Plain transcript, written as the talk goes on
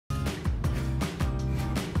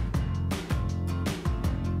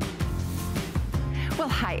Well,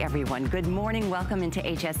 hi everyone. Good morning. Welcome into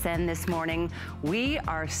HSN this morning. We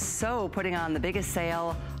are so putting on the biggest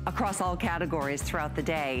sale across all categories throughout the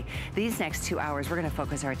day. These next 2 hours, we're gonna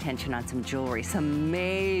focus our attention on some jewelry, some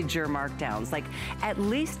major markdowns, like at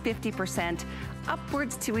least 50%,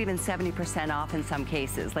 upwards to even 70% off in some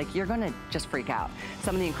cases. Like, you're gonna just freak out.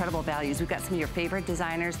 Some of the incredible values. We've got some of your favorite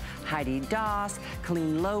designers, Heidi Daus,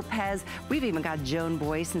 Colleen Lopez. We've even got Joan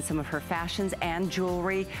Boyce and some of her fashions and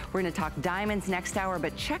jewelry. We're gonna talk diamonds next hour,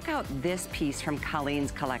 but check out this piece from Colleen's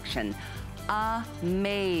collection.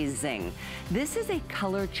 Amazing. This is a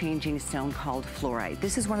color changing stone called fluorite.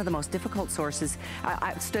 This is one of the most difficult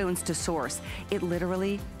stones to source. It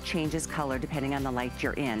literally changes color depending on the light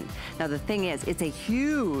you're in. Now the thing is, it's a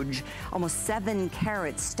huge, almost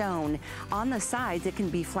 7-carat stone. On the sides, it can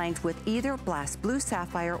be flanked with either blue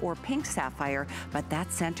sapphire or pink sapphire, but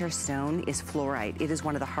that center stone is fluorite. It is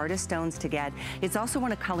one of the hardest stones to get. It's also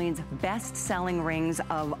one of Colleen's best-selling rings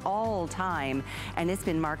of all time, and it's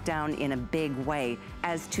been marked down in a big way,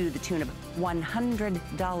 as to the tune of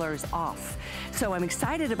 $100 off. So I'm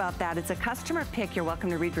excited about that. It's a customer pick. You're welcome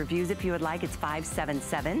to read reviews if you would like. It's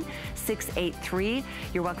 577-683.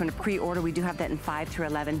 You're welcome to pre-order. We do have that in 5 through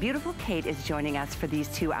 11. Beautiful Kate is joining us for these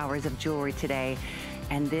 2 hours of jewelry today.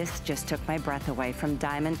 And this just took my breath away from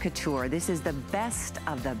Diamond Couture. This is the best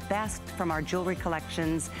of the best from our jewelry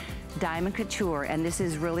collections. Diamond Couture, and this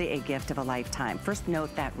is really a gift of a lifetime. First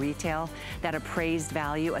note that retail, that appraised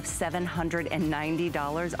value of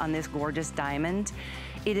 $790 on this gorgeous diamond.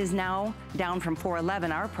 It is now down from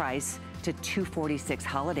 $411, our price, to $246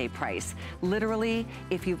 holiday price. Literally,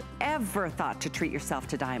 if you've ever thought to treat yourself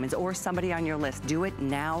to diamonds or somebody on your list, do it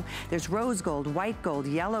now. There's rose gold, white gold,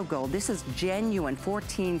 yellow gold. This is genuine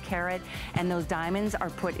 14 karat, and those diamonds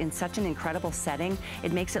are put in such an incredible setting.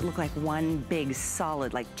 It makes it look like one big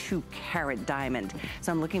solid, like 2 carat diamond.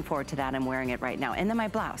 So I'm looking forward to that. I'm wearing it right now. And then my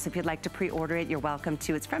blouse, if you'd like to pre-order it, you're welcome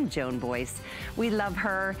to. It's from Joan Boyce. We love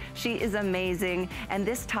her. She is amazing. And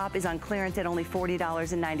this top is on clearance at only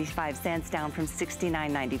 $40.95. Down from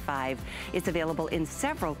 $69.95. It's available in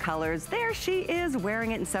several colors. There she is,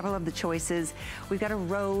 wearing it in several of the choices. We've got a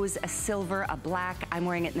rose, a silver, a black. I'm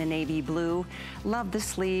wearing it in the navy blue. Love the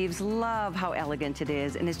sleeves, love how elegant it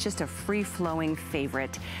is, and it's just a free-flowing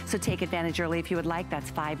favorite. So take advantage early if you would like.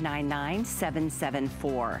 That's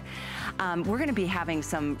 $599-774. We're gonna be having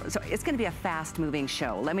so it's gonna be a fast-moving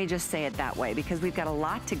show. Let me just say it that way, because we've got a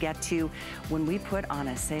lot to get to when we put on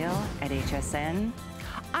a sale at HSN.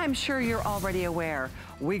 I'm sure you're already aware,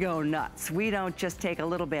 we go nuts. We don't just take a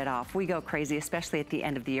little bit off. We go crazy, especially at the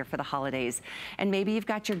end of the year for the holidays. And maybe you've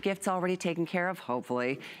got your gifts already taken care of,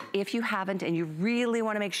 hopefully. If you haven't and you really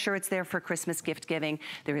wanna make sure it's there for Christmas gift giving,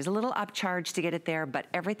 there is a little upcharge to get it there, but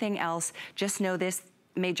everything else, just know this,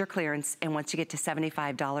 major clearance, and once you get to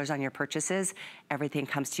 $75 on your purchases, everything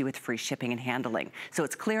comes to you with free shipping and handling. So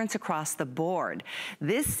it's clearance across the board.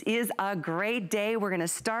 This is a great day. We're gonna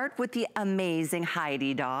start with the amazing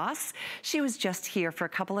Heidi Daus. She was just here for a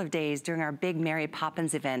couple of days during our big Mary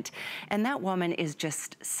Poppins event, and that woman is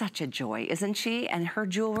just such a joy, isn't she? And her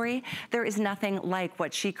jewelry, there is nothing like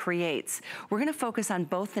what she creates. We're gonna focus on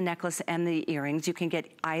both the necklace and the earrings. You can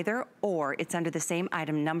get either or. It's under the same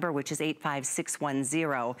item number, which is 85610.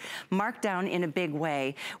 Marked down in a big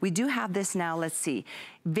way. We do have this now, let's see,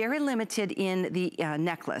 very limited in the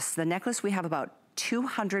necklace. The necklace we have about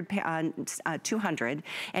 200,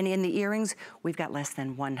 and in the earrings, we've got less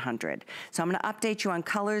than 100. So I'm gonna update you on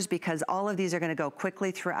colors because all of these are gonna go quickly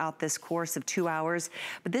throughout this course of 2 hours.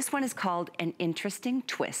 But this one is called An Interesting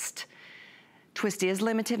Twist. Twist is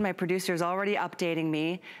limited. My producer is already updating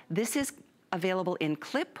me. This is available in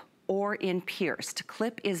clip or in pierced.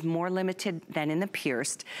 Clip is more limited than in the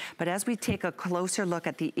pierced, but as we take a closer look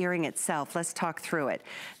at the earring itself, let's talk through it.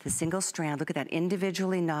 The single strand, look at that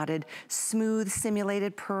individually knotted, smooth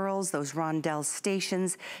simulated pearls, those rondelle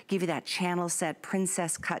stations, give you that channel set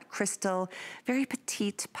princess cut crystal, very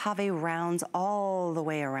petite pave rounds all the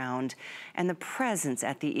way around, and the presence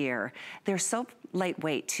at the ear. They're so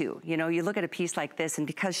lightweight too. You know, you look at a piece like this, and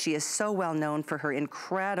because she is so well known for her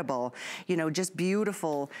incredible, you know, just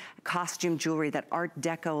beautiful costume jewelry, that Art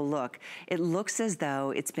Deco look, it looks as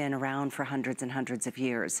though it's been around for hundreds and hundreds of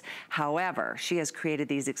years. However, she has created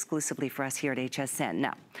these exclusively for us here at HSN.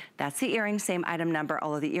 Now, that's the earring, same item number,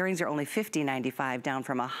 although the earrings are only $50.95, down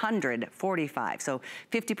from $145, so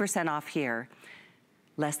 50% off here.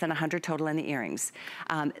 Less than 100 total in the earrings.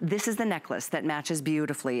 This is the necklace that matches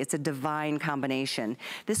beautifully. It's a divine combination.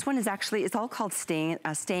 This one is actually, it's all called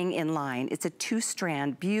staying in line. It's a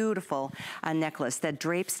 2-strand, beautiful necklace that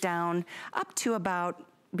drapes down up to about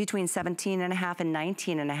between 17.5 and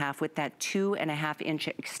 19.5 with that 2.5-inch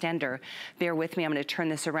extender. Bear with me, I'm gonna turn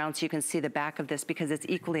this around so you can see the back of this because it's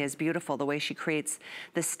equally as beautiful the way she creates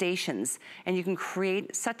the stations. And you can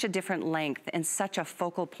create such a different length and such a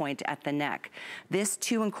focal point at the neck. This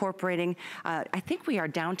too incorporating, I think we are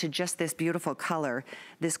down to just this beautiful color,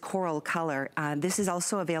 this coral color. This is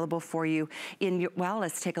also available for you in your, well,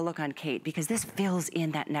 let's take a look on Kate because this fills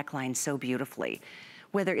in that neckline so beautifully.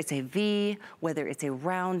 Whether it's a V, whether it's a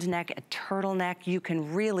round neck, a turtleneck, you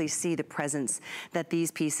can really see the presence that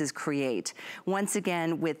these pieces create. Once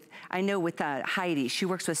again, I know with Heidi, she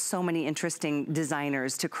works with so many interesting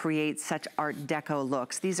designers to create such Art Deco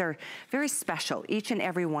looks. These are very special, each and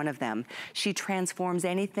every one of them. She transforms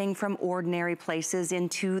anything from ordinary places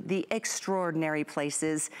into the extraordinary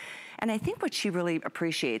places. And I think what she really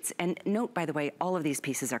appreciates, and note, by the way, all of these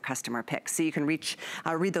pieces are customer picks, so you can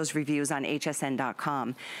read those reviews on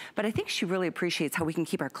hsn.com. But I think she really appreciates how we can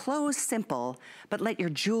keep our clothes simple, but let your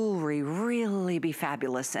jewelry really be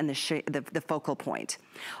fabulous and the focal point.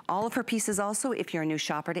 All of her pieces also, if you're a new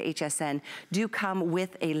shopper to HSN, do come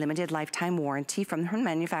with a limited lifetime warranty from her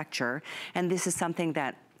manufacturer. And this is something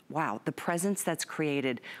that, wow, the presence that's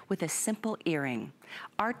created with a simple earring.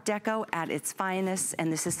 Art Deco at its finest,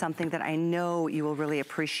 and this is something that I know you will really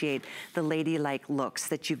appreciate, the ladylike looks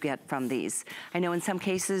that you get from these. I know in some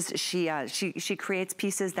cases she creates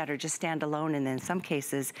pieces that are just standalone, and in some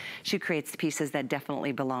cases she creates pieces that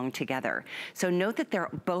definitely belong together. So note that they're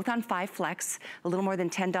both on 5 flex, a little more than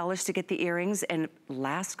 $10 to get the earrings, and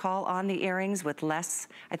last call on the earrings with less,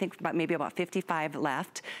 I think maybe about 55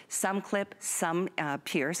 left. Some clip, some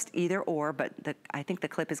pierced, either or, but I think the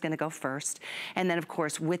clip is gonna go first. And then of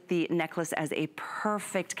course, with the necklace as a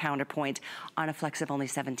perfect counterpoint on a flex of only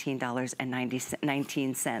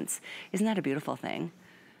 $17.19. Isn't that a beautiful thing?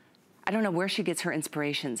 I don't know where she gets her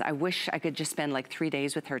inspirations. I wish I could just spend like 3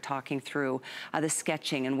 days with her talking through the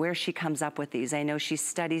sketching and where she comes up with these. I know she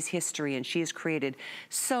studies history and she has created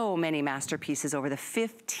so many masterpieces over the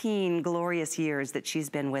 15 glorious years that she's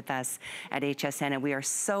been with us at HSN, and we are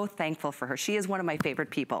so thankful for her. She is one of my favorite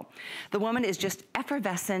people. The woman is just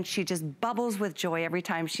effervescent. She just bubbles with joy every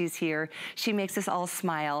time she's here. She makes us all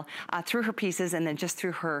smile through her pieces and then just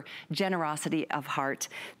through her generosity of heart.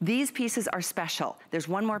 These pieces are special. There's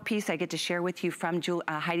one more piece I get to share with you from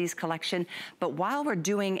Heidi's collection. But while we're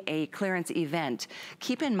doing a clearance event,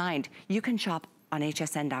 keep in mind, you can shop on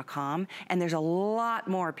hsn.com, and there's a lot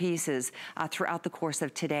more pieces throughout the course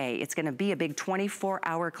of today. It's gonna be a big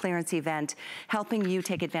 24-hour clearance event, helping you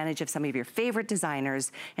take advantage of some of your favorite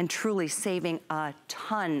designers and truly saving a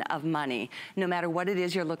ton of money, no matter what it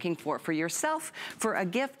is you're looking for yourself, for a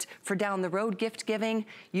gift, for down the road gift giving.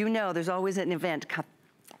 You know there's always an event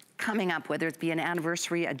coming up, whether it be an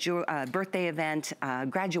anniversary, a birthday event,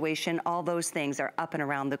 graduation, all those things are up and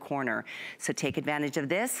around the corner. So take advantage of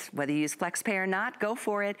this, whether you use FlexPay or not, go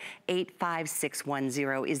for it.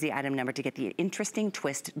 85610 is the item number to get the Interesting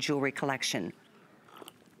Twist jewelry collection.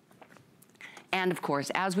 And of course,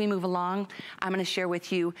 as we move along, I'm gonna share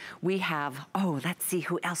with you, we have, let's see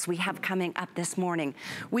who else we have coming up this morning.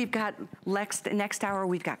 We've got, next hour,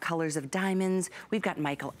 we've got Colors of Diamonds, we've got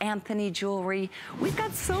Michael Anthony jewelry. We've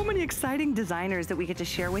got so many exciting designers that we get to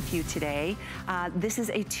share with you today. This is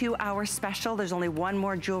a 2-hour special. There's only one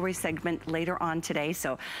more jewelry segment later on today,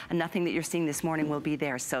 so nothing that you're seeing this morning will be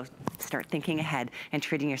there. So start thinking ahead and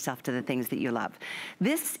treating yourself to the things that you love.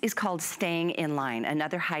 This is called Staying in Line,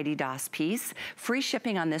 another Heidi Daus piece. Free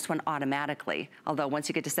shipping on this one automatically, although once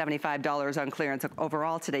you get to $75 on clearance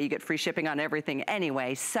overall today, you get free shipping on everything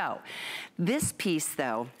anyway. So this piece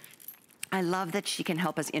though, I love that she can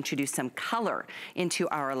help us introduce some color into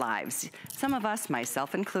our lives. Some of us,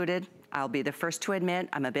 myself included, I'll be the first to admit,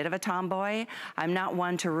 I'm a bit of a tomboy. I'm not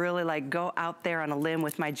one to really like go out there on a limb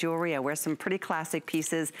with my jewelry. I wear some pretty classic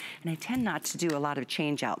pieces, and I tend not to do a lot of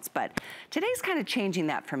change outs, but today's kind of changing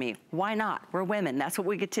that for me. Why not? We're women. That's what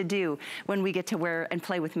we get to do when we get to wear and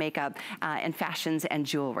play with makeup and fashions and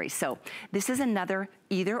jewelry. So this is another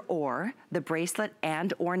either or, the bracelet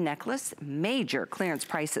and or necklace, major clearance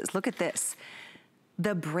prices. Look at this.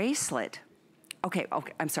 The bracelet, okay,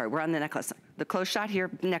 I'm sorry, we're on the necklace. The close shot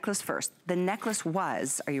here, necklace first. The necklace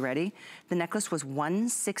was, are you ready? The necklace was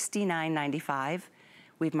 $169.95.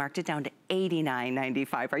 We've marked it down to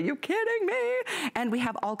 $89.95. Are you kidding me? And we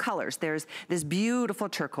have all colors. There's this beautiful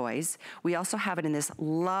turquoise. We also have it in this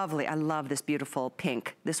lovely, I love this beautiful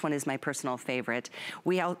pink. This one is my personal favorite.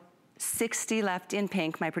 60 left in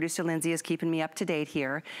pink. My producer Lindsay is keeping me up to date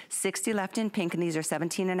here. 60 left in pink, and these are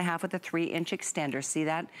 17.5 with a 3-inch extender. See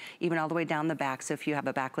that? Even all the way down the back, so if you have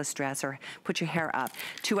a backless dress or put your hair up.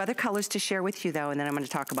 2 other colors to share with you though, and then I'm gonna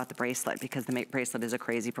talk about the bracelet because the bracelet is a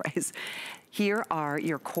crazy price. Here are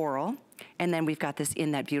your coral, and then we've got this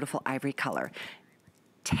in that beautiful ivory color.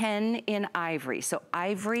 10 in ivory. So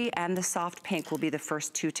ivory and the soft pink will be the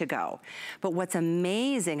first 2 to go. But what's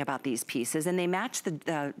amazing about these pieces, and they match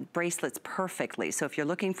the bracelets perfectly. So if you're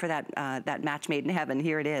looking for that, that match made in heaven,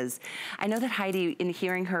 here it is. I know that Heidi, in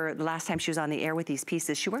hearing her the last time she was on the air with these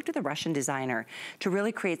pieces, she worked with a Russian designer to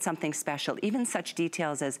really create something special. Even such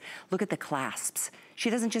details as, look at the clasps. She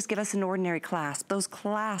doesn't just give us an ordinary clasp. Those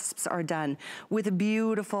clasps are done with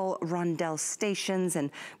beautiful rondelle stations and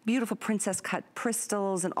beautiful princess cut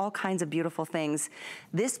crystals and all kinds of beautiful things.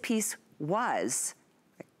 This piece was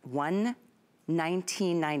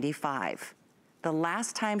 $19.95. The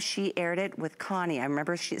last time she aired it with Connie, I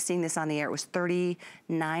remember seeing this on the air, it was $39,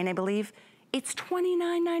 I believe. It's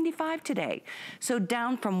 $29.95 today. So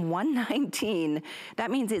down from $119,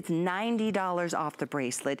 that means it's $90 off the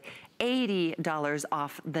bracelet, $80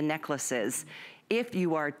 off the necklaces. If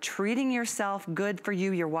you are treating yourself, good for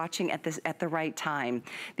you, you're watching at the right time.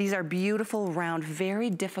 These are beautiful, round, very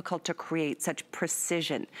difficult to create, such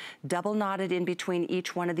precision. Double knotted in between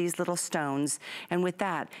each one of these little stones. And with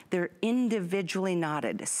that, they're individually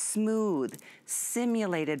knotted, smooth,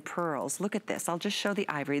 simulated pearls. Look at this, I'll just show the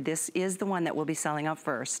ivory. This is the one that we'll be selling out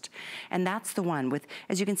first. And that's the one with,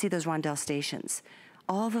 as you can see, those rondelle stations.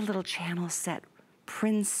 All the little channels set,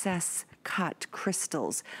 princess cut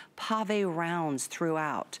crystals, pave rounds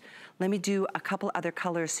throughout. Let me do a couple other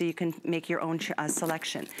colors so you can make your own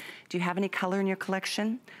selection. Do you have any color in your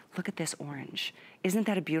collection? Look at this orange. Isn't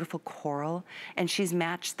that a beautiful coral? And she's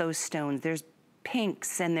matched those stones. There's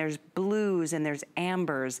pinks and there's blues and there's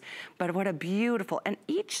ambers, but what a beautiful, and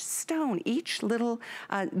each stone, each little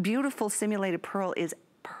beautiful simulated pearl is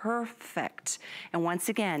perfect. And once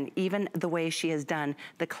again, even the way she has done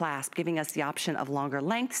the clasp, giving us the option of longer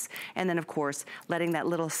lengths, and then of course, letting that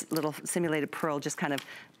little simulated pearl just kind of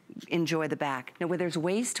enjoy the back. Now, there's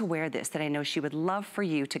ways to wear this that I know she would love for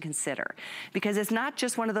you to consider, because it's not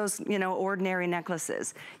just one of those, you know, ordinary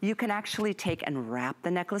necklaces. You can actually take and wrap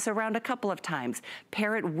the necklace around a couple of times,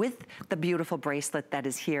 pair it with the beautiful bracelet that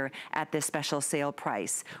is here at this special sale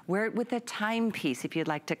price. Wear it with a timepiece if you'd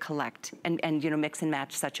like to collect and you know, mix and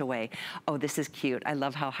match such a way. Oh, this is cute. I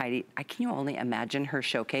love how Heidi, can you only imagine her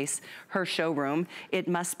showcase, her showroom? It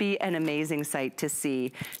must be an amazing sight to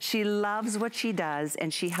see. She loves what she does,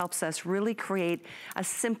 and she helps us really create a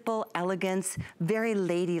simple elegance, very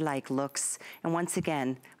ladylike looks. And once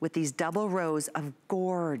again, with these double rows of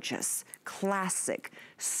gorgeous, classic,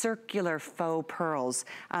 circular faux pearls.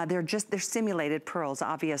 They're simulated pearls,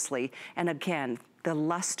 obviously. And again, the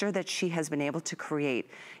luster that she has been able to create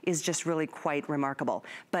is just really quite remarkable.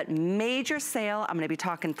 But major sale, I'm gonna be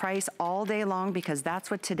talking price all day long because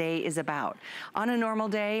that's what today is about. On a normal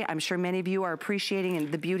day, I'm sure many of you are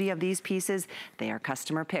appreciating the beauty of these pieces. They are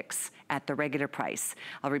customer picks at the regular price.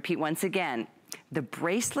 I'll repeat once again. The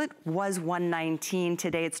bracelet was $119,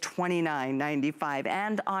 today it's $29.95,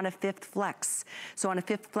 and on a 5th flex. So on a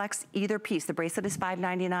 5th flex, either piece, the bracelet is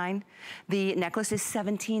 $5.99, the necklace is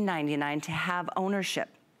 $17.99 to have ownership.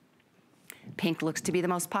 Pink looks to be the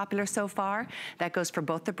most popular so far. That goes for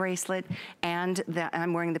both the bracelet and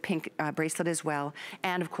I'm wearing the pink bracelet as well.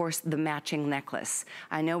 And of course, the matching necklace.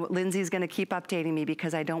 I know Lindsay's gonna keep updating me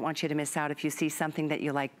because I don't want you to miss out. If you see something that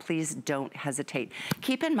you like, please don't hesitate.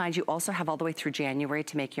 Keep in mind, you also have all the way through January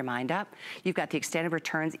to make your mind up. You've got the extended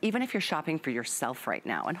returns, even if you're shopping for yourself right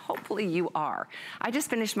now, and hopefully you are. I just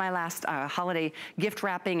finished my last holiday gift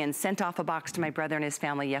wrapping and sent off a box to my brother and his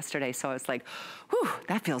family yesterday, so I was like, whew,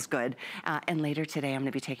 that feels good. And later today, I'm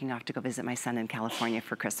gonna be taking off to go visit my son in California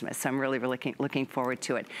for Christmas. So I'm really looking forward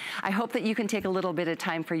to it. I hope that you can take a little bit of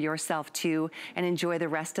time for yourself too and enjoy the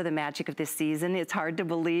rest of the magic of this season. It's hard to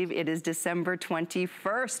believe it is December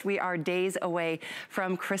 21st. We are days away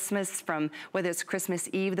from Christmas, from whether it's Christmas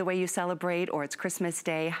Eve, the way you celebrate, or it's Christmas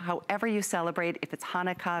Day, however you celebrate. If it's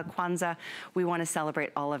Hanukkah, Kwanzaa, we wanna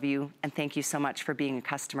celebrate all of you. And thank you so much for being a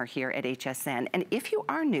customer here at HSN. And if you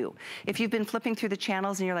are new, if you've been flipping through the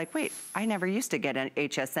channels and you're like, wait, I never used to get an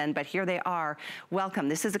HSN, but here they are. Welcome.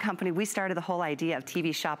 This is a company, we started the whole idea of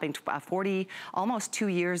TV shopping almost 2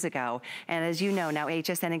 years ago. And as you know, now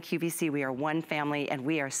HSN and QVC, we are one family, and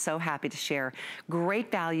we are so happy to share great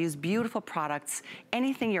values, beautiful products,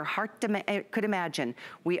 anything your heart could imagine,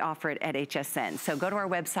 we offer it at HSN. So go to our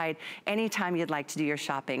website anytime you'd like to do your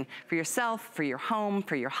shopping for yourself, for your home,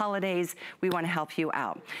 for your holidays. We want to help you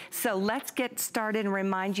out. So let's get started and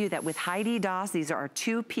remind you that with Heidi Daus, these are our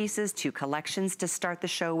 2 pieces, 2 collections to start the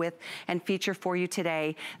show with and feature for you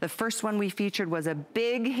today. The first one we featured was a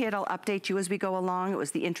big hit. I'll update you as we go along. It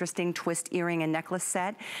was the interesting twist earring and necklace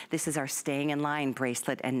set. This is our Staying in Line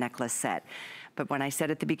bracelet and necklace set. But when I said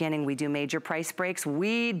at the beginning, we do major price breaks,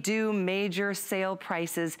 we do major sale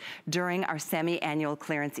prices during our semi-annual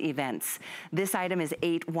clearance events. This item is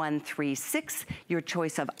 8136, your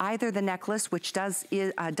choice of either the necklace, which does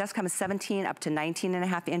come as 17 up to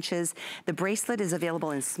 19.5 inches. The bracelet is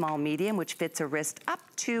available in small medium, which fits a wrist up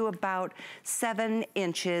to about 7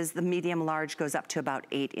 inches. The medium large goes up to about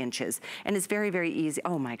 8 inches. And it's very, very easy.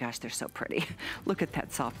 Oh my gosh, they're so pretty. Look at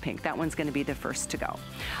that soft pink. That one's gonna be the first to go.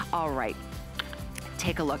 All right.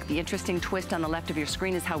 Take a look. The interesting twist on the left of your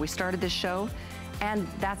screen is how we started this show, and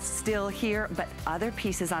that's still here, but other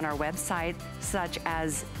pieces on our website, such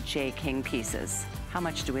as J. King pieces. How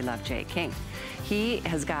much do we love J. King? He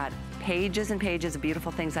has got pages and pages of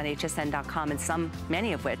beautiful things on hsn.com, and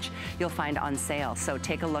many of which you'll find on sale. So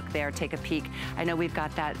take a look there, take a peek. I know we've got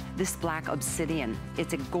this black obsidian.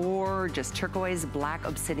 It's a gorgeous turquoise black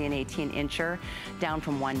obsidian 18-incher, down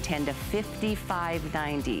from $110 to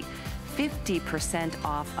 $55.90. 50%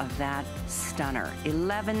 off of that stunner,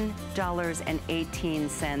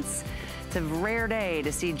 $11.18. It's a rare day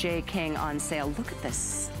to see J. King on sale. Look at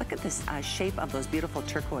this shape of those beautiful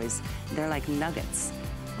turquoise. They're like nuggets.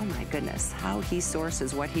 Oh my goodness, how he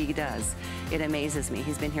sources what he does. It amazes me.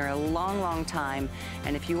 He's been here a long, long time.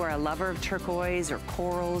 And if you are a lover of turquoise or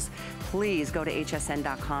corals, please go to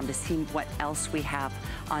hsn.com to see what else we have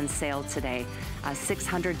on sale today.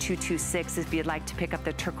 600-226 if you'd like to pick up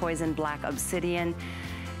the turquoise and black obsidian.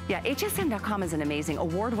 Yeah, hsn.com is an amazing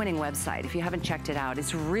award-winning website. If you haven't checked it out,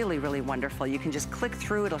 it's really, really wonderful. You can just click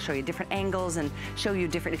through, it'll show you different angles and show you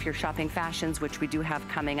different, if you're shopping fashions, which we do have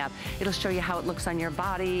coming up, it'll show you how it looks on your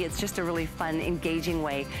body. It's just a really fun, engaging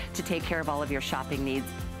way to take care of all of your shopping needs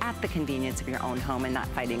at the convenience of your own home and not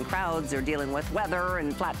fighting crowds or dealing with weather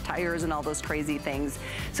and flat tires and all those crazy things.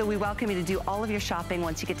 So we welcome you to do all of your shopping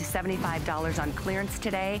once you get to $75 on clearance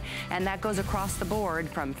today, and that goes across the board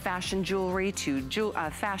from fashion jewelry to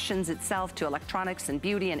fashions itself to electronics and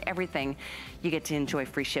beauty and everything. You get to enjoy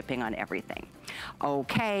free shipping on everything.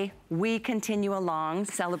 Okay, we continue along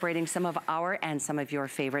celebrating some of our and some of your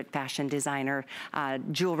favorite fashion designer,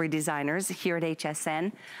 jewelry designers here at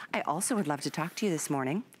HSN. I also would love to talk to you this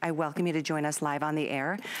morning. I welcome you to join us live on the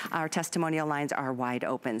air. Our testimonial lines are wide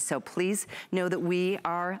open. So please know that we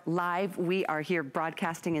are live. We are here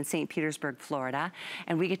broadcasting in St. Petersburg, Florida,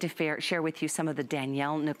 and we get to share with you some of the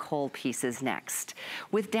Danielle Nicole pieces next.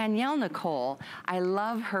 With Danielle Nicole, I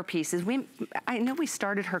love her pieces. I know we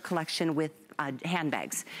started her collection with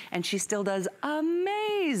handbags, and she still does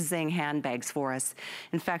amazing handbags for us.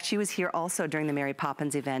 In fact, she was here also during the Mary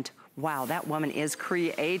Poppins event. Wow, that woman is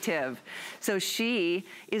creative. So she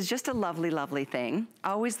is just a lovely, lovely thing.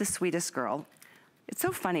 Always the sweetest girl. It's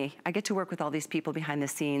so funny. I get to work with all these people behind the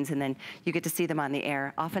scenes, and then you get to see them on the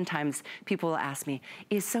air. Oftentimes, people will ask me,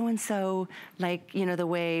 is so-and-so like, you know, the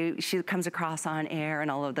way she comes across on air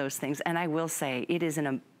and all of those things? And I will say,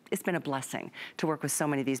 it's been a blessing to work with so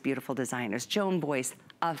many of these beautiful designers. Joan Boyce,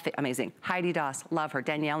 amazing. Heidi Daus, love her.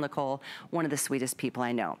 Danielle Nicole, one of the sweetest people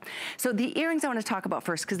I know. So the earrings I want to talk about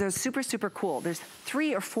first, because they're super, super cool. There's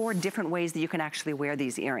 3 or 4 different ways that you can actually wear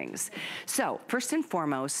these earrings. So first and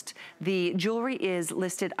foremost, the jewelry is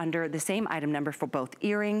listed under the same item number for both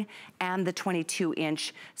earring and the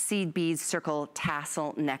 22-inch seed beads circle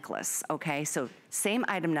tassel necklace, okay? So same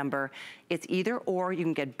item number. It's either or. You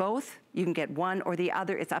can get both. You can get one or the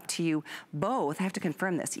other. It's up to you. Both, I have to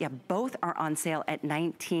confirm this. Yeah, both are on sale at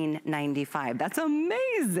 $19.95. That's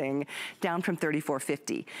amazing. Down from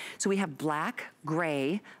 $34.50. So we have black,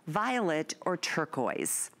 gray, violet, or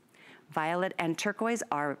turquoise. Violet and turquoise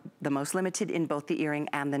are the most limited in both the earring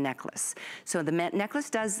and the necklace. So the necklace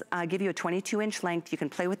does give you a 22-inch length. You can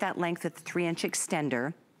play with that length with the 3-inch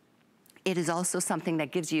extender. It is also something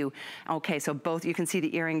that gives you, okay, so both, you can see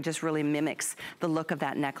the earring just really mimics the look of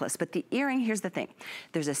that necklace. But the earring, here's the thing.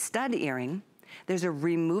 There's a stud earring, there's a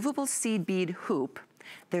removable seed bead hoop,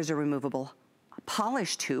 there's a removable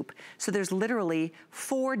polished hoop. So there's literally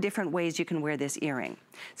 4 different ways you can wear this earring.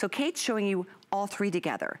 So Kate's showing you all 3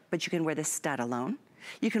 together, but you can wear the stud alone.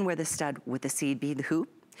 You can wear the stud with the seed bead hoop.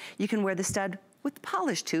 You can wear the stud with the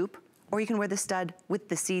polished hoop, or you can wear the stud with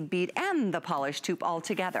the seed bead and the polished hoop all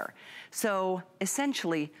together. So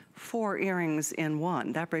essentially 4 earrings in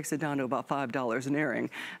one. That breaks it down to about $5 an earring.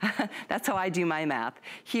 That's how I do my math.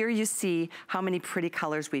 Here you see how many pretty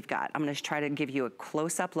colors we've got. I'm gonna try to give you a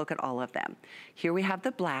close-up look at all of them. Here we have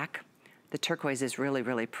the black. The turquoise is really,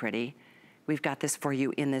 really pretty. We've got this for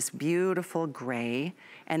you in this beautiful gray,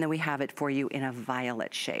 and then we have it for you in a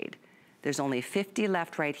violet shade. There's only 50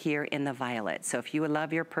 left right here in the violet. So if you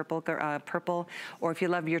love your purple, or if you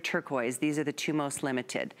love your turquoise, these are the 2 most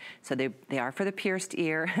limited. So they are for the pierced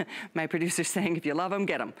ear. My producer's saying, if you love them,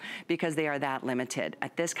 get them, because they are that limited.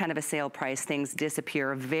 At this kind of a sale price, things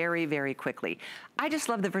disappear very, very quickly. I just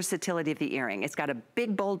love the versatility of the earring. It's got a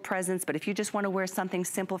big, bold presence, but if you just want to wear something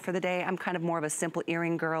simple for the day, I'm kind of more of a simple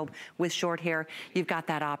earring girl with short hair, you've got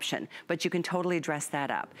that option. But you can totally dress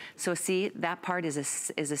that up. So see, that part is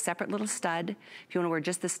a separate little stud. If you want to wear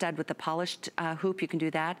just the stud with the polished hoop, you can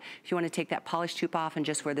do that. If you want to take that polished hoop off and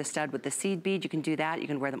just wear the stud with the seed bead, you can do that. You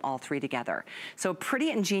can wear them all 3 together. So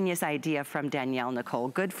pretty ingenious idea from Danielle Nicole.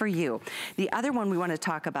 Good for you. The other one we want to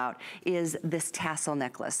talk about is this tassel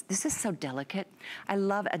necklace. This is so delicate. I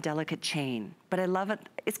love a delicate chain, but I love it.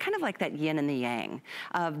 It's kind of like that yin and the yang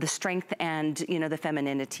of the strength and, you know, the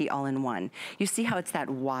femininity all in one. You see how it's that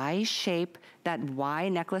Y shape, that Y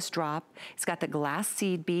necklace drop. It's got the glass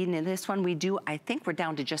seed bead, and in this one we do, I think we're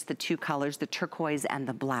down to just the 2 colors, the turquoise and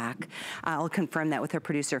the black. I'll confirm that with our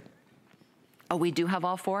producer. Oh, we do have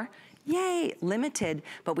all 4? Yay, limited,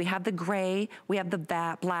 but we have the gray, we have the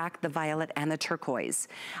black, the violet, and the turquoise.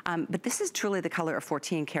 But this is truly the color of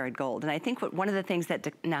 14 karat gold. And I think one of the things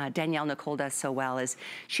that Danielle Nicole does so well is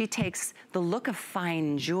she takes the look of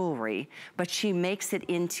fine jewelry, but she makes it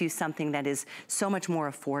into something that is so much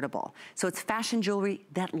more affordable. So it's fashion jewelry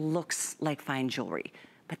that looks like fine jewelry.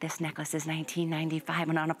 But this necklace is $19.95,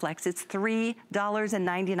 and on a flex, it's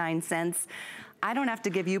 $3.99. I don't have to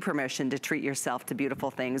give you permission to treat yourself to beautiful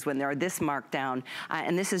things when they're this marked down.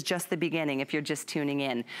 And this is just the beginning if you're just tuning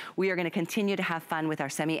in. We are gonna continue to have fun with our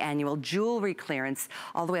semi-annual jewelry clearance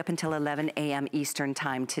all the way up until 11 a.m. Eastern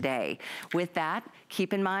time today. With that,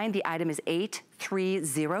 keep in mind the item is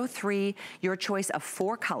 8303, your choice of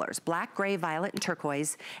 4 colors, black, gray, violet, and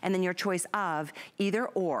turquoise, and then your choice of either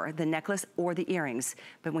or, the necklace or the earrings.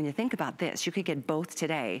 But when you think about this, you could get both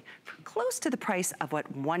today for close to the price of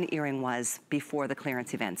what one earring was before the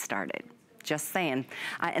clearance event started. Just saying.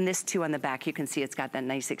 And this too on the back, you can see it's got that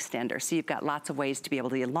nice extender. So you've got lots of ways to be able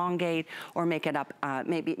to elongate or make it up,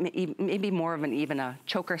 maybe more of even a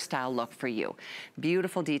choker style look for you.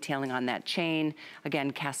 Beautiful detailing on that chain.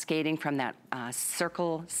 Again, cascading from that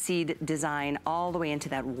circle seed design all the way into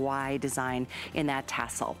that Y design in that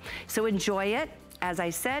tassel. So enjoy it. As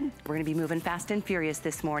I said, we're gonna be moving fast and furious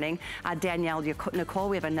this morning. Danielle Nicole,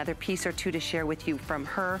 we have another piece or 2 to share with you from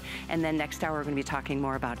her. And then next hour, we're gonna be talking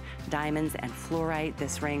more about diamonds and fluorite.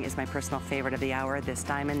 This ring is my personal favorite of the hour. This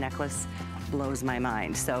diamond necklace blows my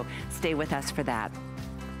mind. So stay with us for that.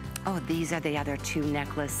 Oh, these are the other 2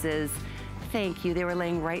 necklaces. Thank you, they were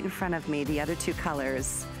laying right in front of me, the other 2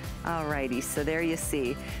 colors. Alrighty, so there you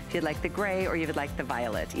see. If you'd like the gray or you'd like the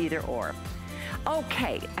violet, either or.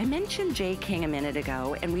 Okay, I mentioned Jay King a minute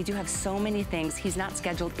ago, and we do have so many things. He's not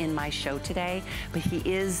scheduled in my show today, but he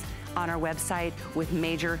is on our website with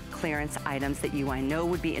major clearance items that you, I know,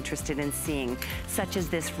 would be interested in seeing, such as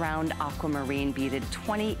this round aquamarine beaded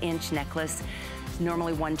 20-inch necklace.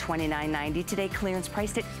 Normally $129.90. Today, clearance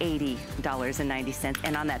priced at $80.90.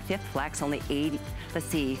 And on that 5th flex, only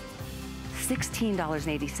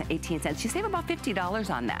 $16.18. You save about $50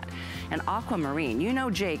 on that. And aquamarine, you know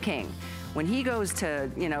Jay King. When he goes to,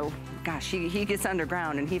 you know, gosh, he gets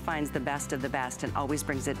underground and he finds the best of the best and always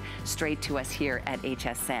brings it straight to us here at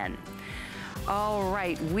HSN. All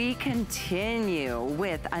right, we continue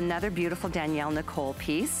with another beautiful Danielle Nicole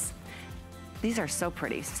piece. These are so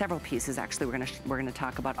pretty. Several pieces, actually, we're gonna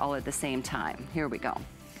talk about all at the same time. Here we go.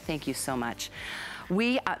 Thank you so much.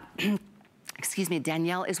 Excuse me,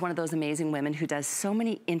 Danielle is one of those amazing women who does so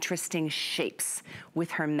many interesting shapes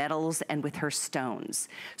with her metals and with her stones.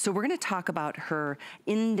 So we're gonna talk about her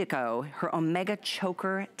indigo, her omega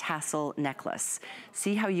choker tassel necklace.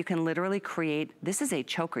 See how you can literally create, this is a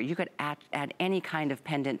choker. You could add any kind of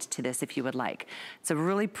pendant to this if you would like. It's a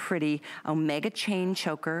really pretty omega chain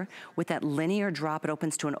choker with that linear drop. It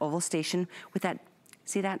opens to an oval station with that,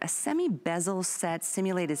 see that? A semi-bezel set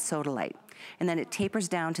simulated sodalite. And then it tapers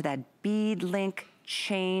down to that bead link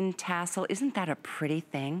chain tassel. Isn't that a pretty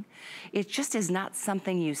thing? It just is not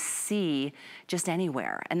something you see just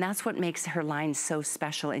anywhere. And that's what makes her line so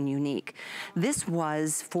special and unique. This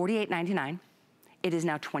was $48.99. it is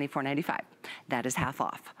now $24.95. That is half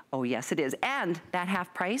off. Oh yes, it is. And that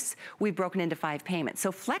half price, we've broken into 5 payments.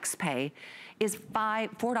 So Flex Pay is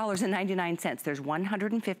 $4.99. There's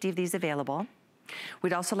 150 of these available.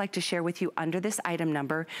 We'd also like to share with you under this item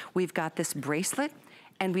number, we've got this bracelet,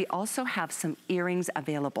 and we also have some earrings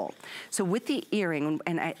available. So with the earring,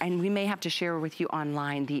 and we may have to share with you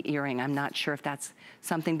online the earring. I'm not sure if that's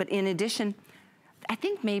something, but in addition, I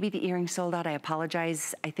think maybe the earring sold out. I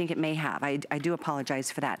apologize. I think it may have. I do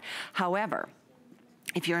apologize for that. However,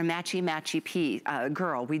 if you're a matchy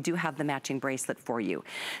girl, we do have the matching bracelet for you.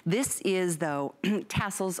 This is, though,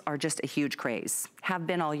 tassels are just a huge craze. Have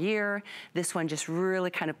been all year. This one just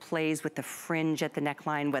really kind of plays with the fringe at the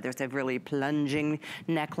neckline, whether it's a really plunging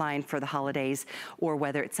neckline for the holidays, or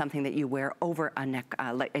whether it's something that you wear over a neck,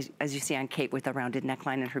 like, as you see on Kate with a rounded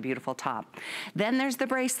neckline and her beautiful top. Then there's the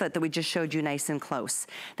bracelet that we just showed you nice and close.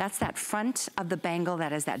 That's that front of the bangle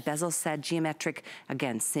that is that bezel set geometric,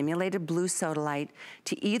 again, simulated blue sodalite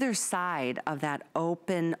to either side of that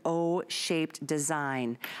open O-shaped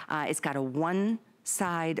design. It's got a one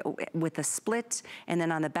side with a split, and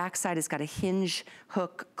then on the back side it's got a hinge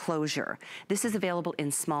hook closure. This is available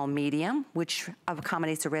in small medium, which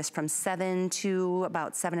accommodates a wrist from 7 to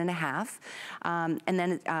about 7.5. And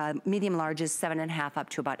then medium large is 7.5 up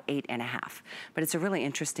to about 8.5. But it's a really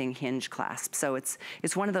interesting hinge clasp. So it's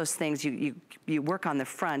one of those things you work on the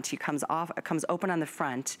front, it comes open on the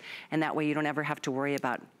front, and that way you don't ever have to worry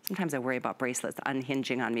about, sometimes I worry about bracelets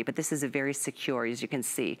unhinging on me, but this is a very secure, as you can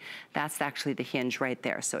see. That's actually the hinge right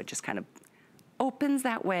there. So it just kind of opens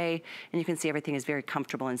that way, and you can see everything is very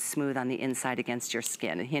comfortable and smooth on the inside against your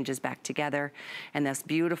skin. It hinges back together, and that's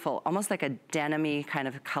beautiful, almost like a denim-y kind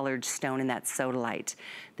of colored stone in that sodalite.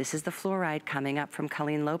 This is the fluoride coming up from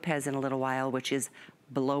Colleen Lopez in a little while, which is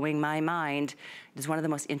blowing my mind. It is one of the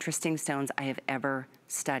most interesting stones I have ever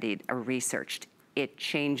studied or researched. It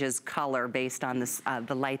changes color based on this,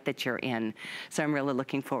 the light that you're in. So I'm really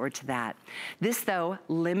looking forward to that. This, though,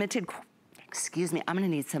 limited, excuse me, I'm gonna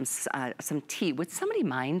need some tea. Would somebody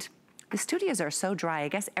mind? The studios are so dry. I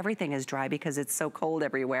guess everything is dry because it's so cold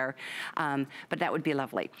everywhere, but that would be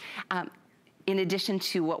lovely. In addition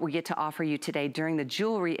to what we get to offer you today during the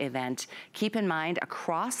jewelry event, keep in mind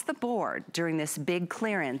across the board during this big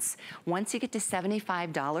clearance, once you get to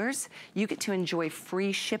 $75, you get to enjoy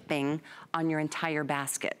free shipping on your entire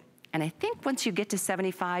basket. And I think once you get to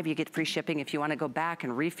 75, you get free shipping. If you want to go back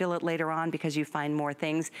and refill it later on because you find more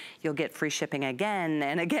things, you'll get free shipping again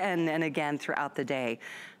and again and again throughout the day.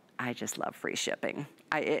 I just love free shipping.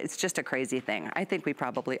 It's just a crazy thing. I think we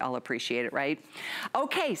probably all appreciate it, right?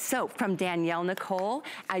 Okay, so from Danielle Nicole,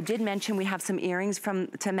 I did mention we have some earrings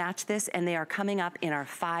to match this, and they are coming up in our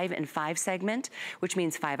 5 and 5 segment, which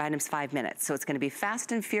means 5 items, 5 minutes. So it's gonna be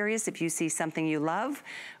fast and furious. If you see something you love,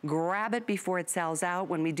 grab it before it sells out.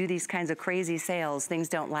 When we do these kinds of crazy sales, things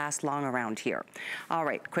don't last long around here. All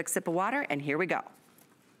right, quick sip of water, and here we go.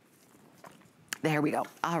 There we go,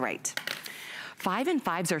 all right. 5 and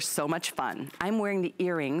 5s are so much fun. I'm wearing the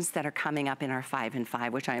earrings that are coming up in our 5 and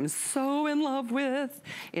 5, which I am so in love with.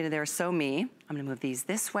 They're so me. I'm gonna move these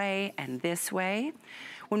this way and this way.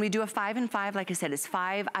 When we do a 5 and 5, like I said, it's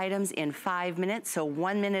 5 items in 5 minutes, so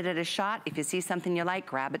 1 minute at a shot. If you see something you like,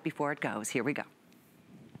 grab it before it goes. Here we go.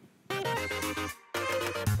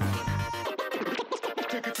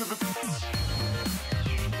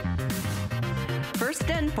 First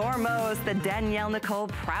and foremost, the Danielle Nicole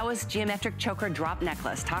Prowess Geometric Choker Drop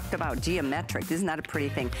Necklace. Talked about geometric, isn't that a pretty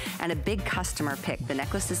thing? And a big customer pick. The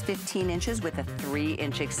necklace is 15 inches with a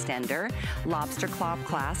 3-inch extender. Lobster claw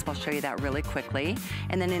clasp, I'll show you that really quickly.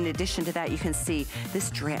 And then in addition to that, you can see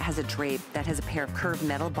this has a drape that has a pair of curved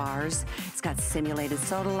metal bars. It's got simulated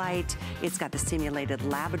sodalite. It's got the simulated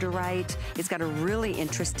labradorite. It's got a really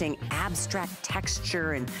interesting abstract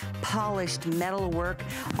texture and polished metal work.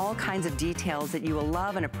 All kinds of details that you will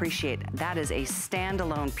love and appreciate. That is a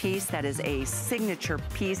standalone piece. That is a signature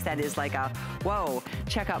piece. That is like a, whoa,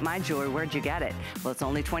 check out my jewelry. Where'd you get it? Well, it's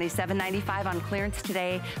only $27.95 on clearance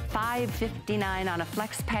today, $5.59 on a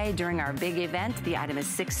flex pay during our big event. The item is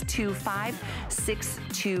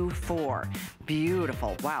 $625,624.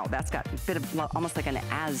 Beautiful. Wow, that's got a bit of, well, almost like an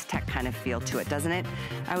Aztec kind of feel to it, doesn't it?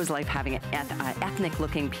 I always like having ethnic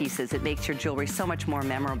looking pieces. It makes your jewelry so much more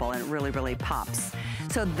memorable, and it really, really pops.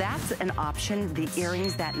 So that's an option. The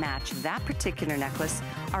earrings that match that particular necklace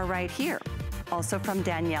are right here. Also from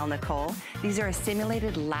Danielle Nicole. These are a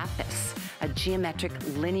simulated lapis, a geometric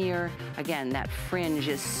linear Again, that fringe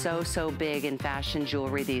is so, so big in fashion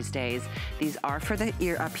jewelry these days. These are for the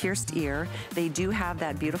ear, pierced ear. They do have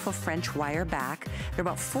that beautiful French wire back. They're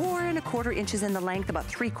about 4 1/4 inches in the length, about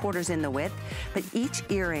 3/4 in the width. But each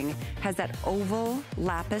earring has that oval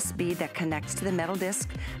lapis bead that connects to the metal disc.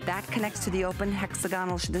 That connects to the open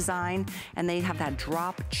hexagonal design. And they have that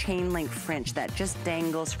drop chain link fringe that just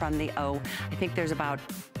dangles from the O. I think there's about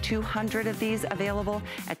 200 of these available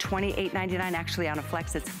at $28.99. Actually, on a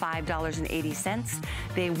flex, it's $5.80.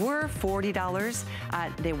 They were $40.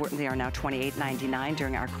 They are now $28.99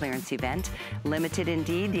 during our clearance event. Limited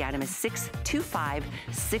indeed. The item is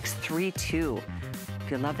 625632.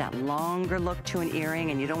 If you love that longer look to an earring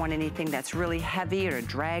and you don't want anything that's really heavy or a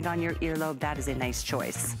drag on your earlobe, that is a nice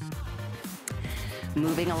choice.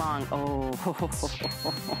 Moving along, oh,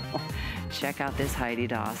 check out this Heidi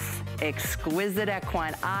Daus. Exquisite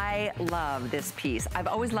equine. I love this piece. I've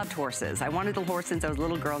always loved horses. I wanted a horse since I was a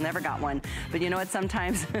little girl, never got one. But you know what,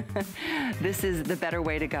 sometimes this is the better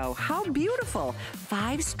way to go. How beautiful.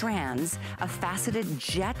 5 strands of faceted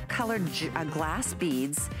jet-colored glass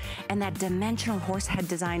beads and that dimensional horse head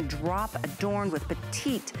design drop adorned with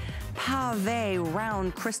petite pave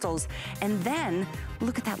round crystals. And then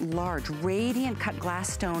look at that large radiant cut glass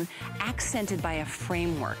stone accented by a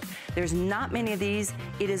framework. There's not many of these.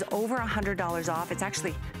 It is over $100 off. It's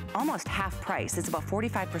actually almost half price. It's about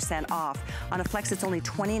 45% off. On a flex, it's only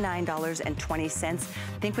 $29.20.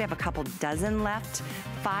 I think we have a couple dozen left.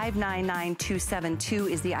 599272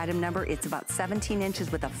 is the item number. It's about 17 inches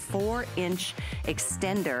with a 4-inch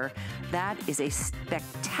extender. That is a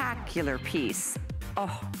spectacular piece.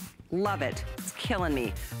 Oh, love it. It's killing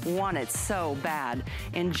me. Want it so bad.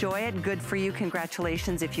 Enjoy it. Good for you.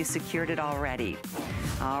 Congratulations if you secured it already.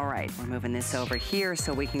 All right, we're moving this over here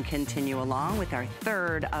so we can continue along with our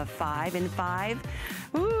third of 5 in 5.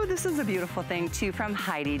 Ooh, this is a beautiful thing too from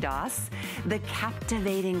Heidi Daus. The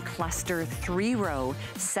captivating cluster 3-row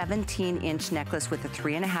 17-inch necklace with a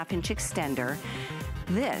 3.5-inch extender.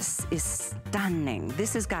 This is stunning.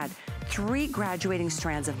 This has got 3 graduating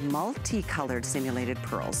strands of multicolored simulated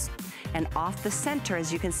pearls. And off the center,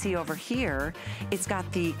 as you can see over here, it's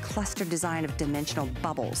got the cluster design of dimensional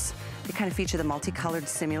bubbles. They kind of feature the multicolored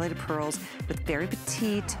simulated pearls with very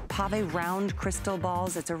petite, pave round crystal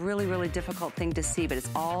balls. It's a really, really difficult thing to see, but it's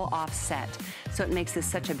all offset. So it makes this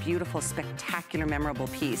such a beautiful, spectacular, memorable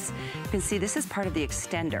piece. You can see this is part of the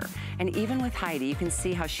extender. And even with Heidi, you can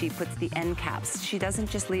see how she puts the end caps. She doesn't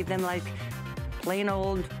just leave them like plain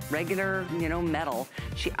old, regular, you know, metal.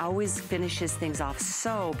 She always finishes things off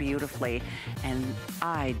so beautifully, and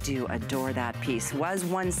I do adore that piece. Was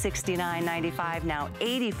 $169.95, now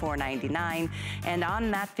 $84.99, and on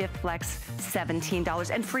that 5th flex, $17,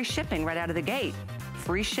 and free shipping right out of the gate.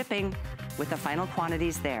 Free shipping with the final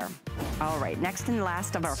quantities there. All right, next and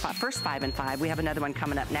last of our first 5 in 5, we have another one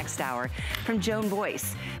coming up next hour from Joan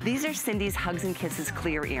Boyce. These are Cindy's Hugs and Kisses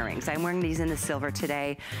clear earrings. I'm wearing these in the silver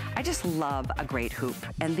today. I just love a great hoop,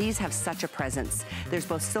 and these have such a presence. There's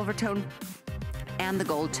both silver tone and the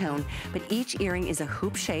gold tone, but each earring is a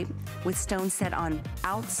hoop shape with stones set on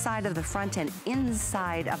outside of the front and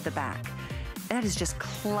inside of the back. That is just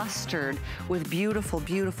clustered with beautiful,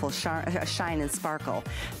 beautiful shine and sparkle.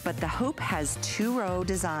 But the hoop has 2-row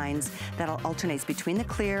designs that alternates between the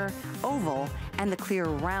clear oval and the clear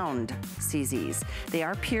round CZs. They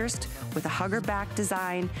are pierced with a hugger back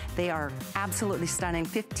design. They are absolutely stunning,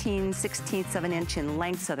 15/16 of an inch in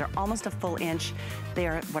length, so they're almost a full inch. They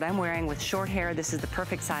are what I'm wearing with short hair. This is the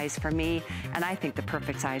perfect size for me, and I think the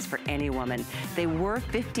perfect size for any woman. They were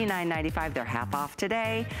 $59.95. They're half off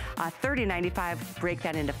today. $30.95. Break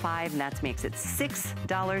that into 5, and that makes it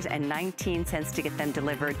 $6.19 to get them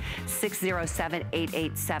delivered.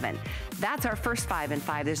 607887. That's our first 5 in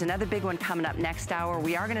 5. There's another big one coming up next hour.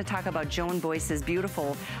 We are going to talk about Joan Boyce's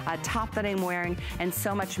beautiful top that I'm wearing and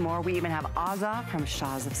so much more. We even have Azza from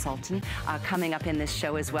Shahs of Sultan coming up in this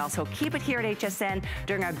show as well. So keep it here at HSN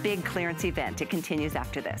during our big clearance event. It continues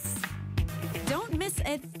after this. Don't miss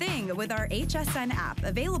a thing with our HSN app,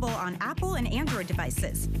 available on Apple and Android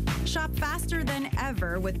devices. Shop faster than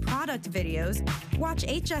ever with product videos. Watch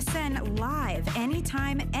HSN live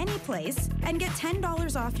anytime, anyplace, and get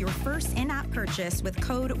 $10 off your first in-app purchase with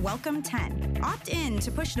code WELCOME10. Opt in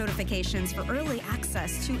to push notifications for early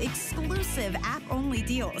access to exclusive app-only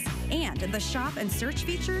deals. And the shop and search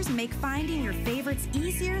features make finding your favorites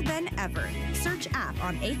easier than ever. Search app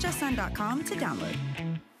on hsn.com to download.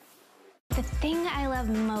 The thing I love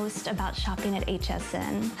most about shopping at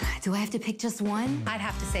HSN. Do I have to pick just one? I'd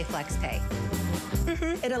have to say FlexPay.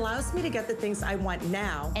 It allows me to get the things I want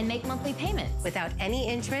now And make monthly payments. Without any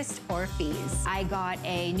interest or fees. I got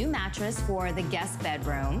a new mattress for the guest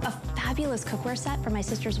bedroom. A fabulous cookware set for my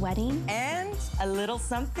sister's wedding. and a little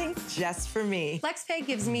something just for me. FlexPay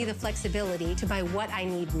gives me the flexibility to buy what I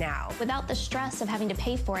need now. Without the stress of having to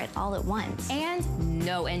pay for it all at once. And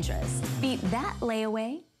no interest. Beat that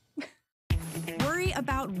layaway. Worry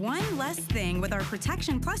about one less thing with our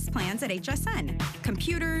Protection Plus plans at HSN.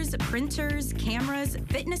 Computers, printers, cameras,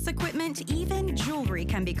 fitness equipment, even jewelry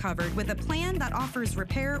can be covered with a plan that offers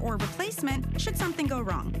repair or replacement should something go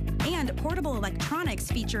wrong. And portable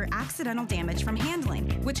electronics feature accidental damage from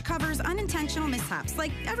handling, which covers unintentional mishaps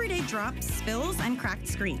like everyday drops, spills, and cracked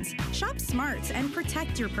screens. Shop smart and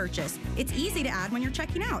protect your purchase. It's easy to add when you're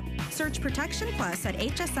checking out. Search Protection Plus at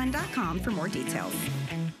hsn.com for more details.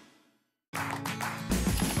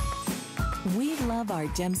 We love our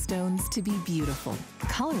gemstones to be beautiful,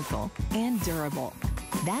 colorful, and durable.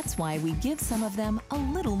 That's why we give some of them a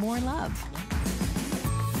little more love.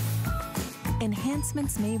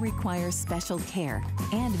 Enhancements may require special care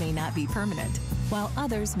and may not be permanent, while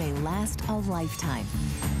others may last a lifetime.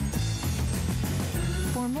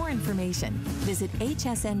 For more information, visit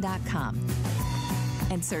hsn.com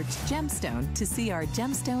and search gemstone to see our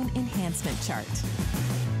gemstone enhancement chart.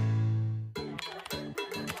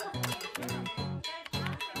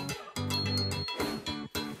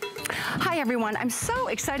 Hi everyone, I'm so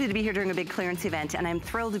excited to be here during a big clearance event, and I'm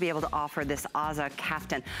thrilled to be able to offer this Asa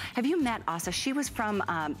caftan. Have you met Asa? She was from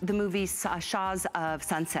the movie Shaws of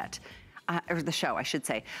Sunset. Or the show, I should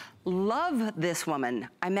say. Love this woman.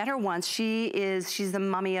 I met her once. She's the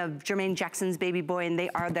mommy of Jermaine Jackson's baby boy, and they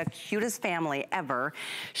are the cutest family ever.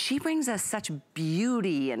 She brings us such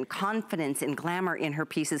beauty and confidence and glamour in her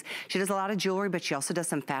pieces. She does a lot of jewelry, but she also does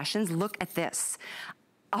some fashions. Look at this.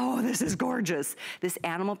 Oh, this is gorgeous. This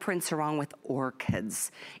animal print sarong with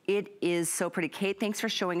orchids. It is so pretty. Kate, thanks for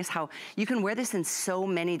showing us how you can wear this in so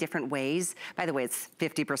many different ways. By the way, it's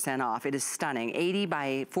 50% off. It is stunning. 80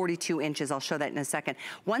 by 42 inches. I'll show that in a second.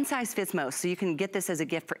 One size fits most, so you can get this as a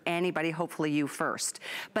gift for anybody, hopefully you first.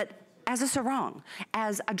 But as a sarong,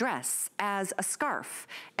 as a dress, as a scarf,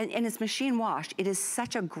 and it's machine washed. It is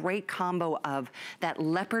such a great combo of that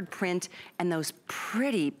leopard print and those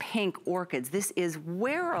pretty pink orchids. This is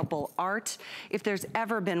wearable art, if there's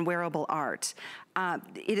ever been wearable art.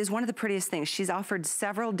 It is one of the prettiest things. She's offered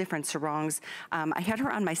several different sarongs. I had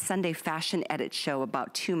her on my Sunday Fashion Edit show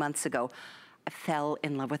about 2 months ago. I fell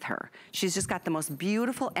in love with her. She's just got the most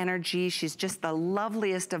beautiful energy. She's just the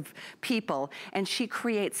loveliest of people. And she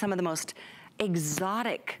creates some of the most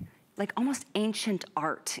exotic, like almost ancient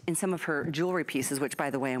art in some of her jewelry pieces, which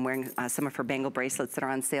by the way, I'm wearing some of her bangle bracelets that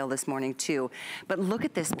are on sale this morning too. But look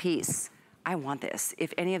at this piece. I want this.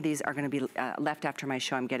 If any of these are gonna be left after my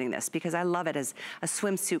show, I'm getting this because I love it as a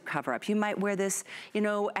swimsuit cover-up. You might wear this, you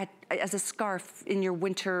know, as a scarf in your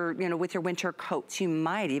winter, you know, with your winter coats. You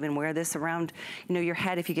might even wear this around, you know, your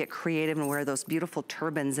head if you get creative and wear those beautiful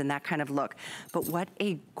turbans and that kind of look. But what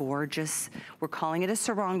a gorgeous, we're calling it a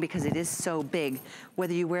sarong because it is so big.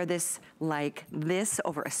 Whether you wear this like this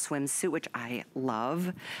over a swimsuit, which I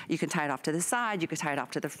love, you can tie it off to the side, you can tie it off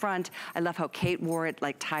to the front. I love how Kate wore it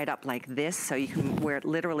like tied up like this, so you can wear it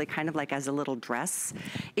literally kind of like as a little dress.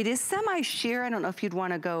 It is semi-sheer. I don't know if you'd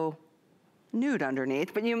want to go nude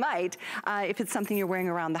underneath, but you might if it's something you're wearing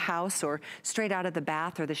around the house or straight out of the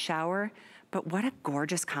bath or the shower. But what a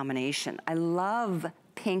gorgeous combination. I love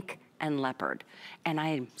pink and leopard, and I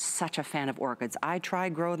am such a fan of orchids. I try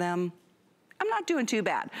grow them. I'm not doing too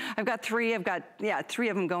bad. I've got three of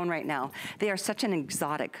them going right now. They are such an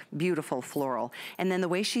exotic, beautiful floral. And then the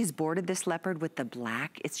way she's bordered this leopard with the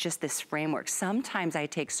black, it's just this framework. Sometimes I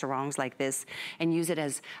take sarongs like this and use it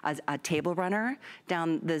as a table runner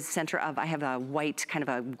down the center of, I have a white kind of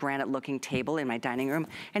a granite looking table in my dining room,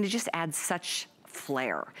 and it just adds such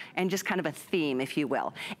flair and just kind of a theme, if you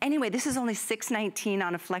will. Anyway, this is only $6.19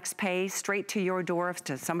 on a flex pay, straight to your door,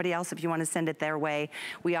 to somebody else if you want to send it their way.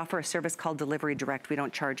 We offer a service called Delivery Direct. We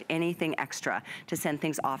don't charge anything extra to send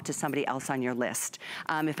things off to somebody else on your list.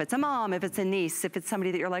 If it's a mom, if it's a niece, if it's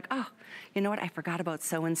somebody that you're like, oh, you know what, I forgot about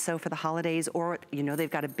so-and-so for the holidays, or you know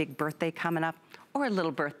they've got a big birthday coming up, or a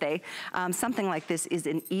little birthday. Something like this is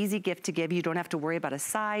an easy gift to give. You don't have to worry about a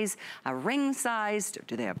size, a ring size,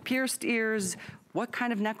 do they have pierced ears, what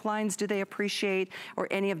kind of necklines do they appreciate, or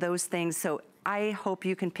any of those things. So I hope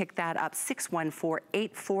you can pick that up,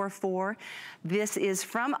 614-844. This is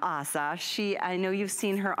from Asa. I know you've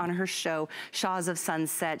seen her on her show, Shaws of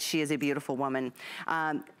Sunset. She is a beautiful woman.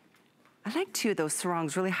 I like too, those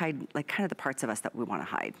sarongs really hide like kind of the parts of us that we want to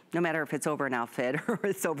hide, no matter if it's over an outfit or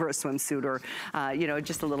it's over a swimsuit or, you know,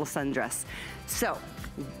 just a little sundress. So,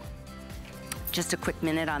 just a quick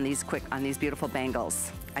minute on these beautiful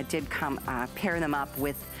bangles. I did pair them up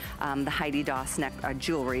with the Heidi Doss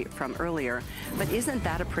jewelry from earlier, but isn't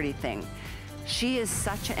that a pretty thing? She is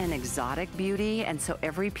such an exotic beauty, and so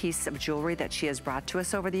every piece of jewelry that she has brought to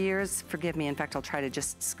us over the years, forgive me, in fact, I'll try to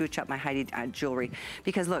just scooch up my Heidi jewelry,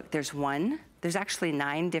 because look, there's actually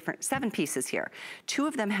 7 pieces here. 2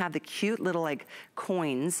 of them have the cute little like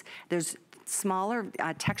coins. There's smaller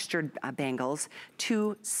textured bangles,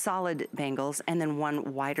 2 solid bangles, and then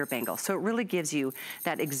 1 wider bangle. So it really gives you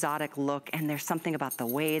that exotic look, and there's something about the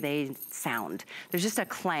way they sound. There's just a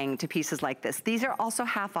clang to pieces like this. These are also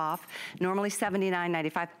half off, normally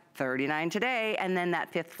 $79.95. $39 today, and then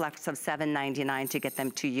that 5th flex of $7.99 to get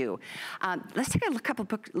them to you. Let's take a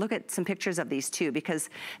look at some pictures of these too, because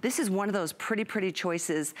this is one of those pretty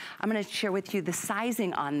choices. I'm gonna share with you the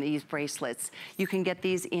sizing on these bracelets. You can get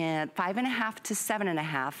these in 5.5 to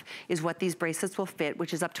 7.5 is what these bracelets will fit,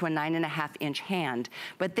 which is up to a 9.5-inch hand.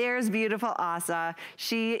 But there's beautiful Asa.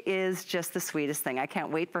 She is just the sweetest thing. I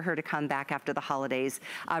can't wait for her to come back after the holidays,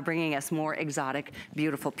 bringing us more exotic,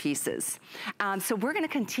 beautiful pieces. So we're gonna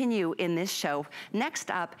continue in this show. Next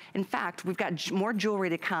up, in fact, we've got more jewelry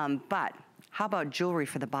to come, but how about jewelry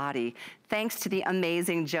for the body? Thanks to the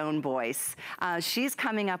amazing Joan Boyce. She's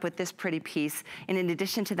coming up with this pretty piece. And in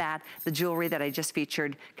addition to that, the jewelry that I just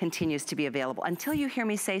featured continues to be available. Until you hear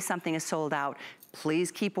me say something is sold out,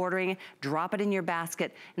 please keep ordering, drop it in your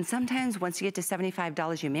basket. And sometimes once you get to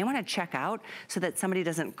 $75, you may wanna check out so that somebody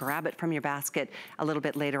doesn't grab it from your basket a little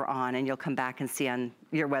bit later on, and you'll come back and see on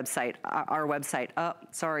your website, our website, oh,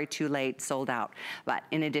 sorry, too late, sold out. But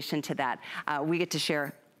in addition to that, we get to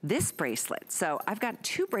share this bracelet. So I've got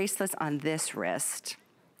 2 bracelets on this wrist.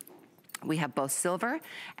 We have both silver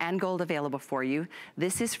and gold available for you.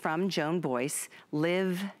 This is from Joan Boyce,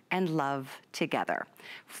 Live and Love Together.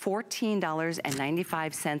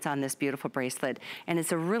 $14.95 on this beautiful bracelet. And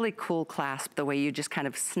it's a really cool clasp, the way you just kind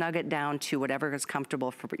of snug it down to whatever is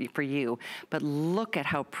comfortable for you. But look at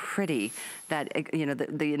how pretty that, you know,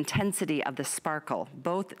 the intensity of the sparkle.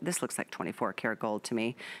 Both, this looks like 24 karat gold to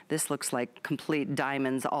me. This looks like complete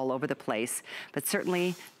diamonds all over the place, but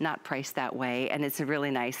certainly not priced that way. And it's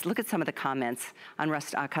really nice. Look at some of the comments on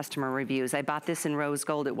customer reviews. I bought this in rose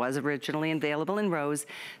gold. It was originally available in rose.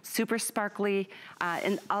 Super sparkly,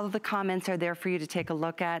 and all of the comments are there for you to take a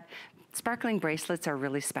look at. Sparkling bracelets are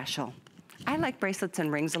really special. I like bracelets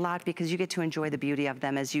and rings a lot because you get to enjoy the beauty of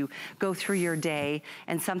them as you go through your day,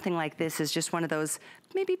 and something like this is just one of those,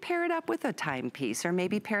 maybe pair it up with a timepiece, or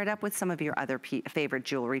maybe pair it up with some of your other favorite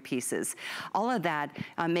jewelry pieces. All of that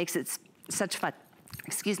makes it such fun.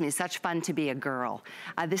 Excuse me, such fun to be a girl.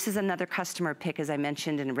 This is another customer pick, as I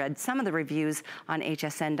mentioned, and read some of the reviews on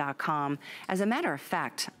hsn.com. As a matter of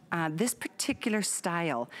fact, this particular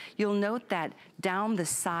style, you'll note that down the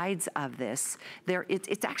sides of this,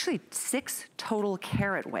 it's actually 6 total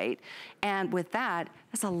carat weight. And with that,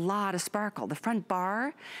 that's a lot of sparkle. The front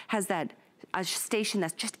bar has that a station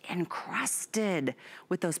that's just encrusted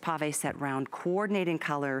with those pave set round, coordinating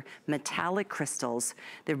color, metallic crystals.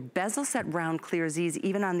 They're bezel set round clear Z's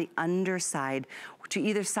even on the underside to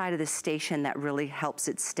either side of the station that really helps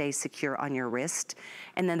it stay secure on your wrist.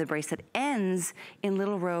 And then the bracelet ends in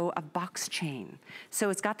little row of box chain. So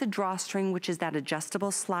it's got the drawstring, which is that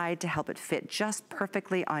adjustable slide to help it fit just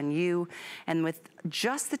perfectly on you. And with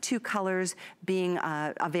just the 2 colors being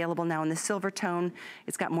available now in the silver tone,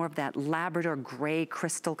 it's got more of that Labrador gray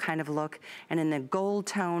crystal kind of look. And in the gold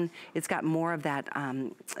tone, it's got more of that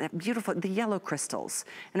beautiful, the yellow crystals.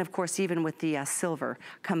 And of course, even with the silver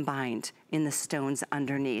combined in the stones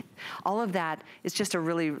underneath. All of that is just a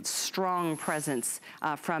really strong presence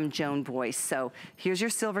from Joan Boyce. So here's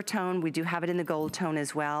your silver tone. We do have it in the gold tone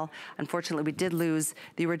as well. Unfortunately, we did lose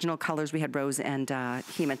the original colors. We had rose and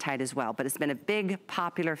hematite as well, but it's been a big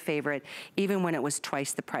popular favorite, even when it was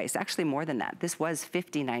twice the price. Actually more than that. This was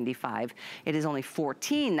 $50.95. It is only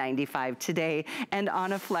 $14.95 today, and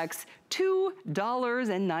on a flex,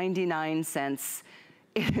 $2.99.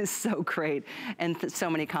 It is so great, and so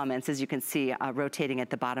many comments, as you can see, rotating at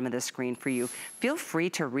the bottom of the screen for you. Feel free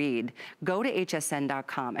to read. Go to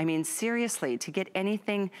hsn.com. I mean, seriously, to get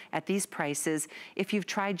anything at these prices, if you've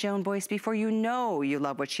tried Joan Boyce before, you know you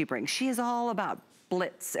love what she brings. She is all about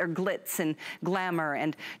blitz or glitz and glamour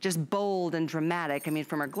and just bold and dramatic. I mean,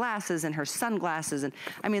 from her glasses and her sunglasses, and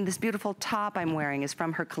I mean, this beautiful top I'm wearing is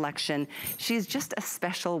from her collection. She's just a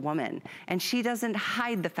special woman, and she doesn't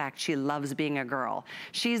hide the fact she loves being a girl.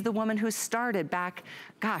 She's the woman who started back,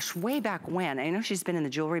 gosh, way back when. I know she's been in the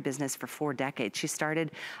jewelry business for 4 decades. She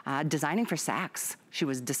started designing for Saks. She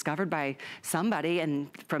was discovered by somebody, and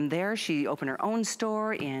from there she opened her own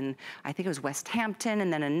store in, I think it was West Hampton,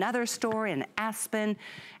 and then another store in Aspen.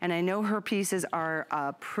 And I know her pieces are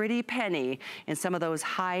a pretty penny in some of those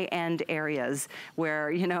high-end areas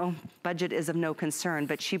where, you know, budget is of no concern,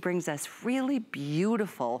 but she brings us really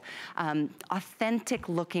beautiful,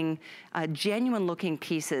 authentic-looking, genuine-looking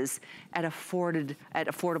pieces at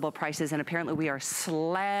affordable prices, and apparently we are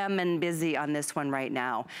slamming busy on this one right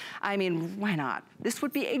now. I mean, why not? This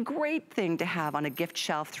would be a great thing to have on a gift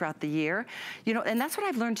shelf throughout the year. You know, and that's what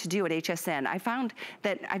I've learned to do at HSN. I found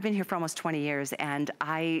that I've been here for almost 20 years, and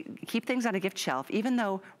I keep things on a gift shelf, even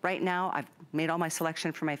though right now I've made all my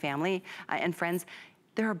selection for my family and friends.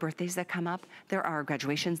 There are birthdays that come up, there are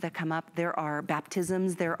graduations that come up, there are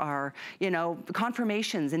baptisms, there are, you know,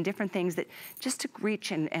 confirmations and different things that just to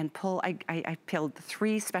reach and pull. I pulled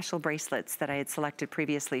 3 special bracelets that I had selected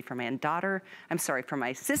previously for my for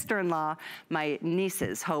my sister-in-law, my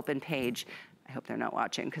nieces, Hope and Paige. I hope they're not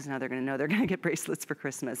watching, because now they're gonna know they're gonna get bracelets for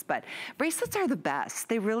Christmas. But bracelets are the best,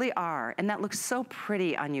 they really are. And that looks so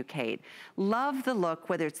pretty on you, Kate. Love the look,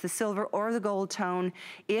 whether it's the silver or the gold tone.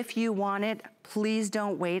 If you want it, please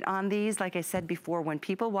don't wait on these. Like I said before, when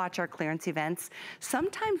people watch our clearance events,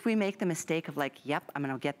 sometimes we make the mistake of like, yep, I'm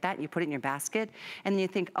gonna get that, and you put it in your basket, and then you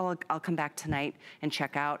think, oh, I'll come back tonight and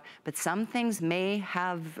check out. But some things may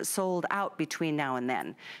have sold out between now and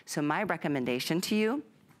then. So my recommendation to you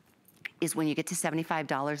is when you get to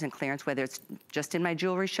 $75 in clearance, whether it's just in my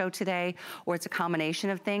jewelry show today or it's a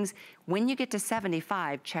combination of things, when you get to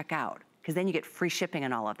 75, check out, because then you get free shipping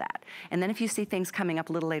and all of that. And then if you see things coming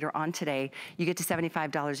up a little later on today, you get to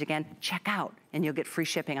 $75 again, check out, and you'll get free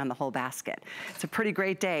shipping on the whole basket. It's a pretty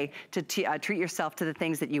great day to treat yourself to the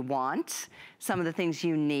things that you want, some of the things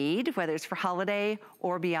you need, whether it's for holiday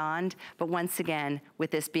or beyond. But once again,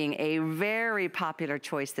 with this being a very popular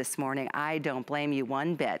choice this morning, I don't blame you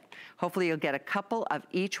one bit. Hopefully you'll get a couple of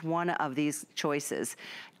each one of these choices.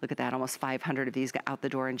 Look at that, almost 500 of these got out the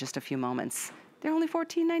door in just a few moments. They're only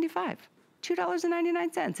 $14.95,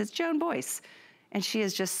 $2.99. It's Joan Boyce. And she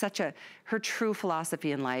is just her true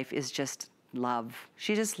philosophy in life is just love.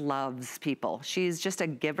 She just loves people. She's just a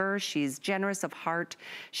giver. She's generous of heart.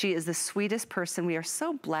 She is the sweetest person. We are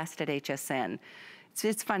so blessed at HSN.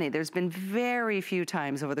 It's funny, there's been very few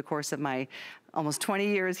times over the course of my almost 20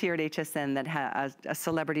 years here at HSN that a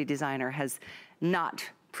celebrity designer has not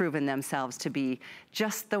proven themselves to be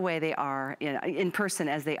just the way they are in person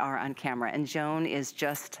as they are on camera. And Joan is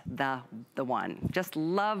just the one. Just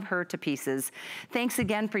love her to pieces. Thanks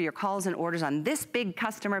again for your calls and orders on this big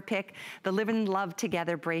customer pick, the Live and Love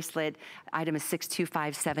Together bracelet. Item is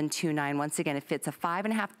 625729. Once again, it fits a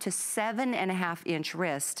 5.5 to 7.5 inch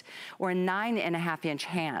wrist or a 9.5 inch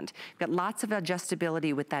hand. You've got lots of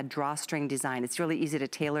adjustability with that drawstring design. It's really easy to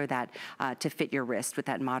tailor that to fit your wrist with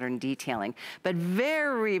that modern detailing. But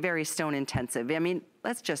very, very stone intensive. I mean,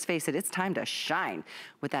 let's just face it, it's time to shine.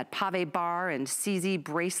 With that pave bar and CZ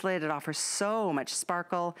bracelet, it offers so much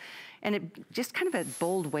sparkle, and it just kind of a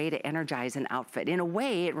bold way to energize an outfit. In a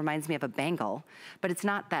way, it reminds me of a bangle, but it's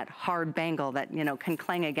not that hard bangle that, you know, can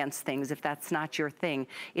clang against things if that's not your thing.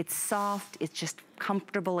 It's soft, it's just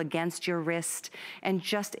comfortable against your wrist, and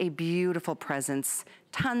just a beautiful presence.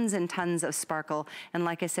 Tons and tons of sparkle, and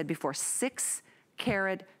like I said before, 6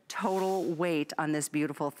 carat total weight on this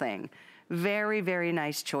beautiful thing. Very, very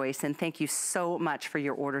nice choice, and thank you so much for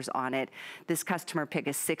your orders on it. This customer pick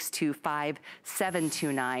is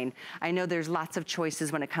 625729. I know there's lots of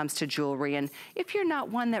choices when it comes to jewelry, and if you're not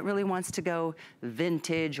one that really wants to go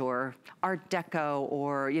vintage or Art Deco,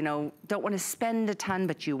 or, you know, don't want to spend a ton,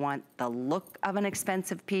 but you want the look of an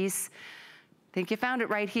expensive piece, I think you found it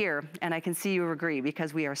right here, and I can see you agree,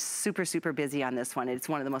 because we are super, super busy on this one. It's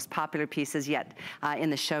one of the most popular pieces yet in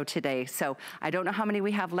the show today. So I don't know how many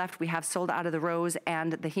we have left. We have sold out of the rose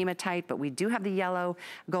and the hematite, but we do have the yellow,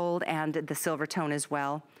 gold, and the silver tone as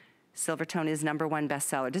well. Silver tone is #1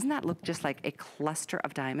 bestseller. Doesn't that look just like a cluster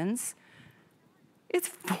of diamonds? It's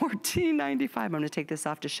 $14.95. I'm gonna take this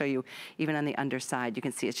off to show you, even on the underside. You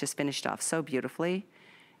can see it's just finished off so beautifully.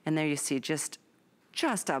 And there you see just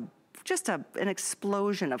a just an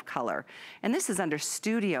explosion of color. And this is under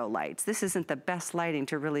studio lights. This isn't the best lighting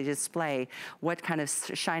to really display what kind of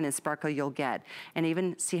shine and sparkle you'll get. And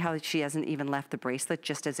even see how she hasn't even left the bracelet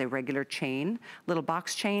just as a regular chain, little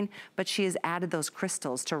box chain, but she has added those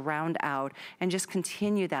crystals to round out and just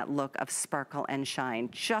continue that look of sparkle and shine.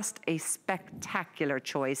 Just a spectacular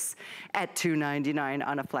choice at $299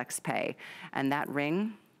 on a flex pay. And that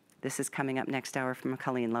ring, this is coming up next hour from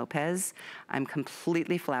Colleen Lopez. I'm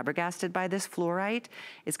completely flabbergasted by this fluorite.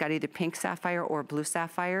 It's got either pink sapphire or blue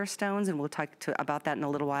sapphire stones, and we'll talk about that in a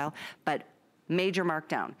little while. But major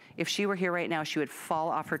markdown. If she were here right now, she would fall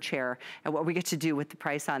off her chair at what we get to do with the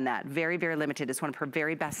price on that. Very, very limited. It's one of her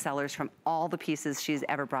very best sellers from all the pieces she's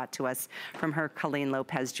ever brought to us from her Colleen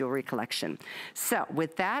Lopez jewelry collection. So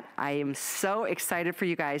with that, I am so excited for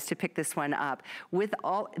you guys to pick this one up. With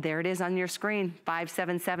all, there it is on your screen,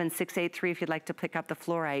 577-683 if you'd like to pick up the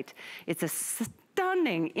fluorite. It's a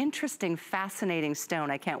stunning, interesting, fascinating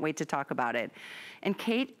stone. I can't wait to talk about it. And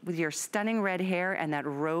Kate, with your stunning red hair and that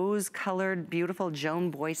rose-colored, beautiful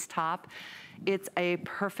Joan Boyce top, it's a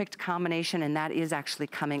perfect combination, and that is actually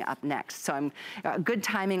coming up next. So I'm good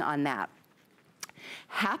timing on that.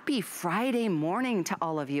 Happy Friday morning to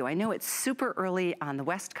all of you. I know it's super early on the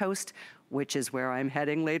West Coast, which is where I'm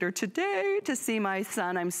heading later today to see my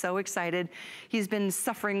son. I'm so excited. He's been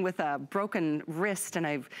suffering with a broken wrist,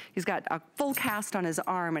 and he's got a full cast on his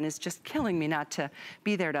arm, and it's just killing me not to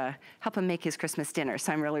be there to help him make his Christmas dinner.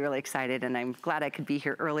 So I'm really, really excited, and I'm glad I could be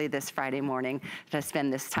here early this Friday morning to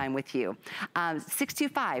spend this time with you.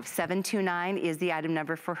 625-729 is the item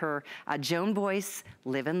number for her Joan Boyce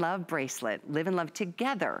Live and Love bracelet, Live and Love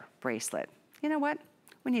Together bracelet. You know what?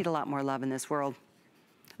 We need a lot more love in this world.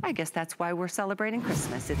 I guess that's why we're celebrating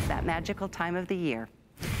Christmas. It's that magical time of the year.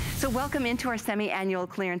 So welcome into our semi-annual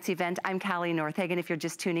clearance event. I'm Callie Northagen. If you're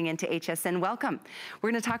just tuning into HSN, welcome. We're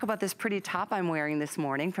gonna talk about this pretty top I'm wearing this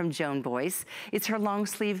morning from Joan Boyce. It's her long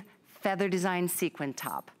sleeve feather design sequin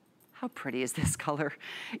top. How pretty is this color?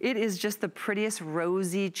 It is just the prettiest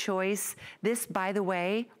rosy choice. This, by the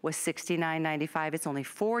way, was $69.95. It's only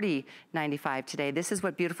 $40.95 today. This is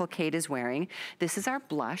what beautiful Kate is wearing. This is our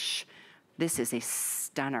blush. This is a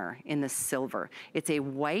stunner in the silver. It's a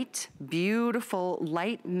white, beautiful,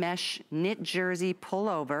 light mesh knit jersey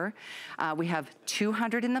pullover. We have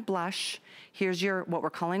 200 in the blush. Here's your, what we're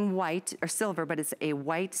calling white or silver, but it's a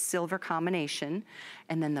white silver combination.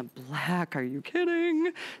 And then the black, are you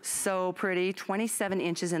kidding? So pretty, 27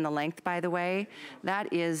 inches in the length, by the way.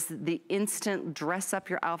 That is the instant dress up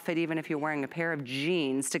your outfit, even if you're wearing a pair of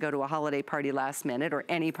jeans to go to a holiday party last minute, or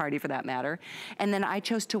any party for that matter. And then I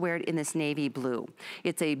chose to wear it in this navy blue.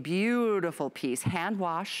 It's a beautiful piece, hand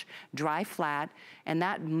wash, dry flat, and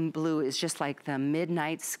that blue is just like the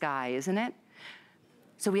midnight sky, isn't it?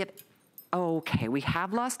 So we have, okay, we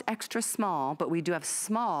have lost extra small, but we do have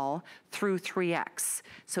small through 3X.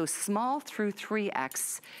 So small through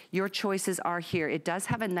 3X, your choices are here. It does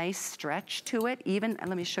have a nice stretch to it, even, and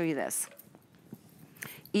let me show you this.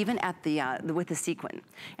 Even at the, with the sequin.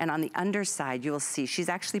 And on the underside, you'll see she's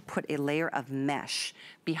actually put a layer of mesh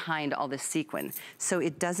behind all this sequin. So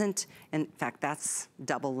it doesn't, in fact, that's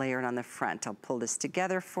double layered on the front. I'll pull this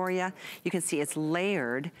together for you. You can see it's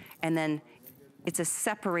layered, and then it's a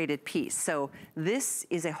separated piece. So this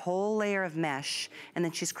is a whole layer of mesh, and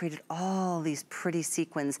then she's created all these pretty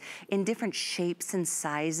sequins in different shapes and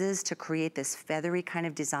sizes to create this feathery kind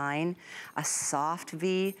of design. A soft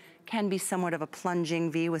V, can be somewhat of a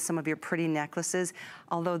plunging V with some of your pretty necklaces,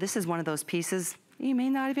 although this is one of those pieces you may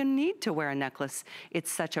not even need to wear a necklace.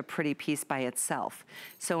 It's such a pretty piece by itself.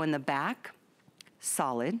 So in the back,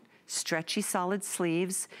 solid, stretchy solid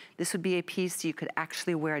sleeves. This would be a piece you could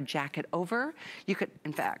actually wear a jacket over. You could,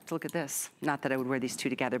 in fact, look at this. Not that I would wear these two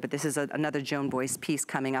together, but this is another Joan Boyce piece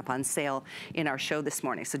coming up on sale in our show this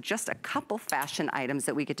morning. So just a couple fashion items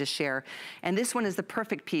that we get to share. And this one is the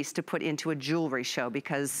perfect piece to put into a jewelry show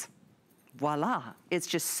because voila, it's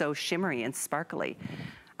just so shimmery and sparkly.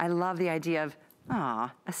 I love the idea of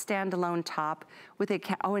a standalone top with a,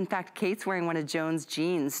 oh, in fact, Kate's wearing one of Joan's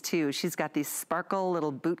jeans too. She's got these sparkle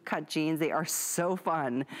little boot cut jeans. They are so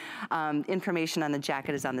fun. Information on the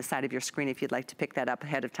jacket is on the side of your screen if you'd like to pick that up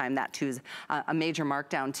ahead of time. That too is a major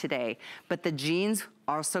markdown today. But the jeans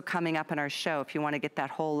also coming up in our show if you want to get that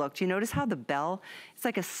whole look. Do you notice how the bell, it's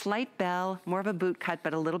like a slight bell, more of a boot cut,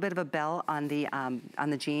 but a little bit of a bell on the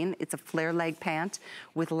jean. It's a flare leg pant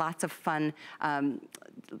with lots of fun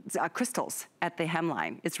crystals at the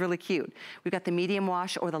hemline. It's really cute. We've got the medium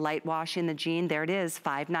wash or the light wash in the jean. There it is,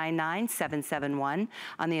 $599,771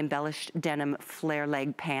 on the embellished denim flare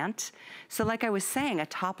leg pant. So like I was saying, a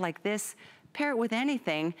top like this, pair it with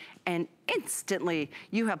anything, and instantly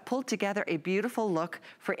you have pulled together a beautiful look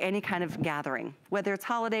for any kind of gathering, whether it's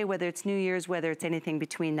holiday, whether it's New Year's, whether it's anything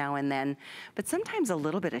between now and then. But sometimes a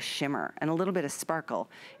little bit of shimmer and a little bit of sparkle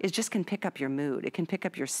just can pick up your mood. It can pick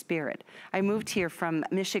up your spirit. I moved here from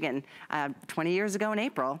Michigan 20 years ago in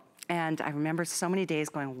April. And I remember so many days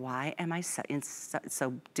going, why am I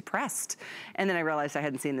so depressed? And then I realized I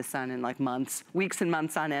hadn't seen the sun in like months, weeks and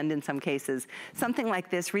months on end in some cases. Something like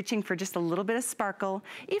this, reaching for just a little bit of sparkle,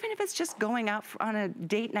 even if it's just going out on a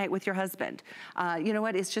date night with your husband. You know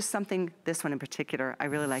what, it's just something, this one in particular, I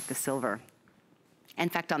really like the silver. In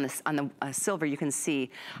fact, on the silver, you can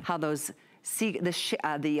see how those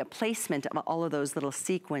the placement of all of those little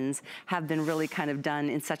sequins have been really kind of done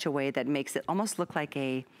in such a way that makes it almost look like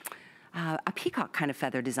a peacock kind of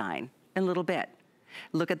feather design in a little bit.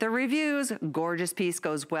 Look at the reviews. Gorgeous piece,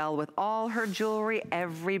 goes well with all her jewelry.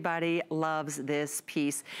 Everybody loves this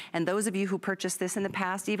piece. And those of you who purchased this in the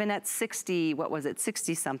past, even at 60, what was it,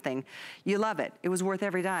 60 something, you love it. It was worth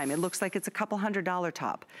every dime. It looks like it's a couple $100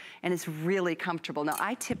 top, and it's really comfortable. Now,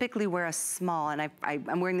 I typically wear a small, and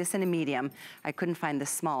I'm wearing this in a medium. I couldn't find the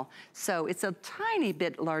small. So it's a tiny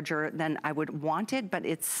bit larger than I would want it, but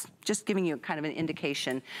it's just giving you kind of an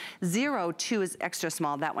indication. 02 is extra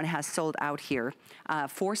small. That one has sold out here.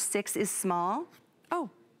 4-6 is small. Oh,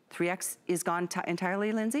 3X is gone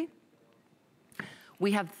entirely, Lindsay.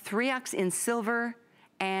 We have 3X in silver,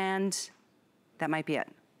 and that might be it.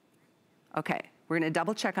 Okay, we're gonna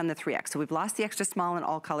double check on the 3X. So we've lost the extra small in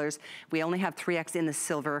all colors. We only have 3X in the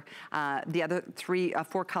silver. The other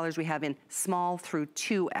 4 colors we have in small through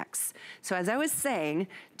 2X. So as I was saying,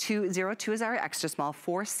 02 is our extra small,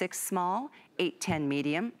 4-6 small, 8-10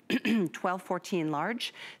 medium, 12-14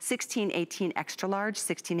 large, 16-18 extra large,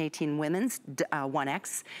 16-18 women's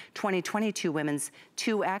 1X, 20-22 women's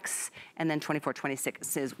 2X, and then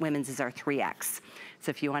 24-26 women's is our 3X.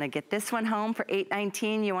 So if you want to get this one home for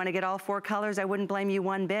 $8.19, you want to get all 4 colors, I wouldn't blame you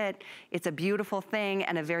one bit. It's a beautiful thing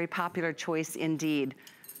and a very popular choice indeed.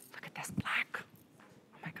 Look at this black.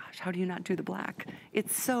 Oh my gosh, how do you not do the black?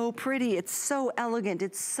 It's so pretty, it's so elegant,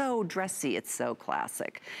 it's so dressy, it's so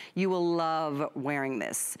classic. You will love wearing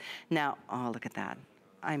this. Now, oh, look at that.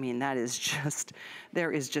 I mean, that is just,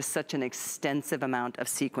 there is just such an extensive amount of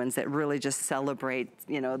sequins that really just celebrate,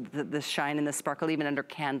 you know, the shine and the sparkle even under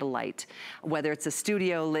candlelight. Whether it's a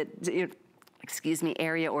studio lit, excuse me,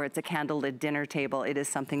 area or it's a candlelit dinner table, it is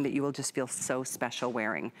something that you will just feel so special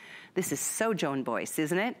wearing. This is so Joan Boyce,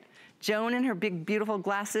 isn't it? Joan in her big, beautiful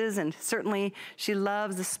glasses, and certainly she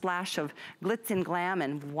loves the splash of glitz and glam,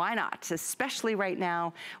 and why not? Especially right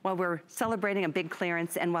now, while we're celebrating a big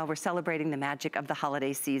clearance and while we're celebrating the magic of the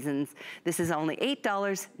holiday seasons. This is only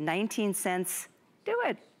 $8.19. Do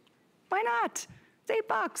it. Why not? It's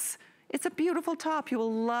 $8. It's a beautiful top. You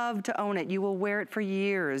will love to own it. You will wear it for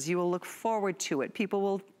years. You will look forward to it. People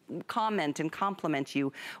will comment and compliment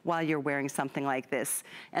you while you're wearing something like this.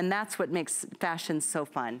 And that's what makes fashion so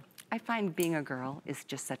fun. I find being a girl is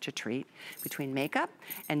just such a treat, between makeup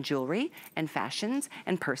and jewelry and fashions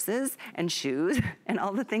and purses and shoes and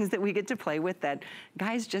all the things that we get to play with that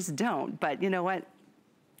guys just don't. But you know what?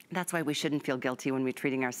 That's why we shouldn't feel guilty when we're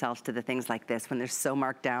treating ourselves to the things like this, when they're so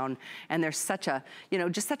marked down and they're such a, you know,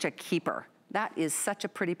 just such a keeper. That is such a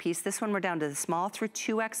pretty piece. This one we're down to the small through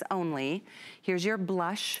 2X only. Here's your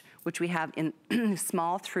blush, which we have in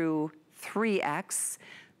small through 3X.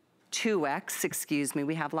 2X, excuse me,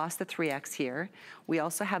 we have lost the 3X here. We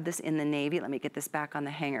also have this in the navy. Let me get this back on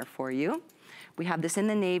the hanger for you. We have this in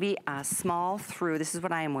the navy, small through, this is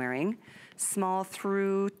what I am wearing, small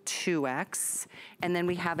through 2X. And then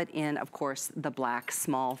we have it in, of course, the black,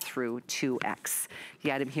 small through 2X.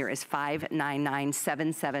 The item here is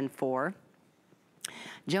 599774.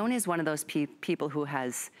 Joan is one of those people who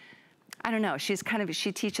has, I don't know, she's kind of,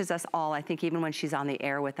 she teaches us all, I think even when she's on the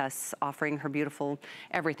air with us, offering her beautiful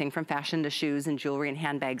everything from fashion to shoes and jewelry and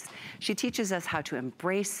handbags, she teaches us how to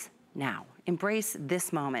embrace now, embrace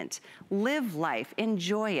this moment, live life,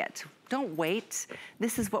 enjoy it. Don't wait.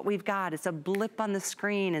 This is what we've got. It's a blip on the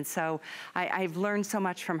screen. And so I've learned so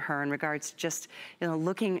much from her in regards to just, you know,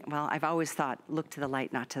 looking, well, I've always thought, look to the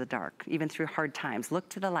light, not to the dark. Even through hard times, look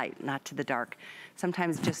to the light, not to the dark.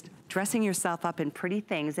 Sometimes just dressing yourself up in pretty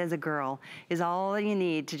things as a girl is all you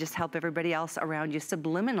need to just help everybody else around you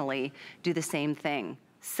subliminally do the same thing.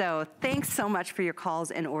 So thanks so much for your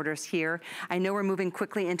calls and orders here. I know we're moving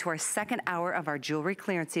quickly into our second hour of our jewelry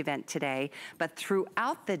clearance event today, but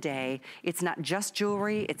throughout the day, it's not just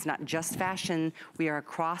jewelry, it's not just fashion. We are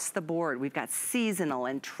across the board. We've got seasonal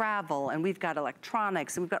and travel, and we've got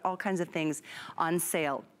electronics, and we've got all kinds of things on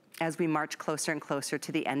sale. as we march closer and closer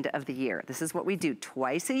to the end of the year. This is what we do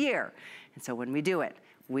twice a year. And so when we do it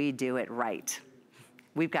right.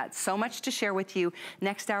 We've got so much to share with you.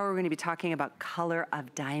 Next hour, we're gonna be talking about color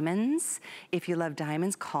of diamonds. If you love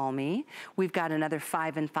diamonds, call me. We've got another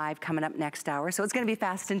 5 and 5 coming up next hour. So it's gonna be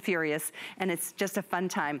fast and furious, and it's just a fun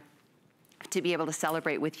time to be able to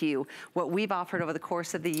celebrate with you what we've offered over the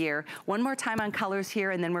course of the year. One more time on colors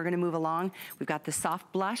here, and then we're gonna move along. We've got the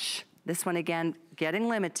soft blush. This one, again, getting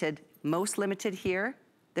limited, most limited here.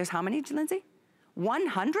 There's how many, Lindsay?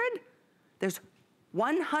 100? There's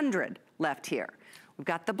 100 left here. We've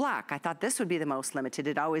got the black. I thought this would be the most limited.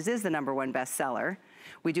 It always is the #1 bestseller.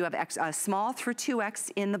 We do have small through 2X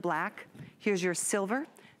in the black. Here's your silver,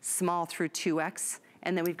 small through 2X.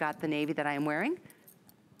 And then we've got the navy that I am wearing.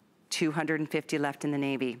 250 left in the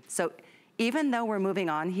navy. So even though we're moving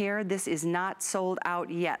on here, this is not sold out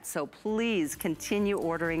yet. So please continue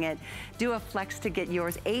ordering it. Do a flex to get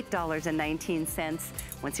yours, $8.19.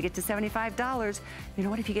 Once you get to $75, you know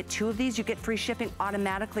what? If you get 2 of these, you get free shipping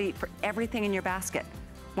automatically for everything in your basket.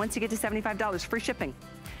 Once you get to $75, free shipping.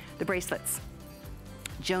 The bracelets.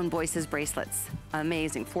 Joan Boyce's bracelets.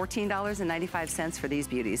 Amazing. $14.95 for these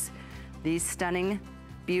beauties. These stunning,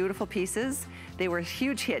 beautiful pieces. They were a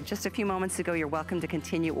huge hit just a few moments ago. You're welcome to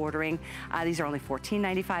continue ordering. These are only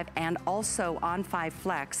 $14.95 and also on 5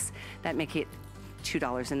 flex. That make it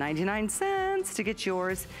 $2.99 to get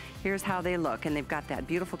yours. Here's how they look. And they've got that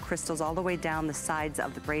beautiful crystals all the way down the sides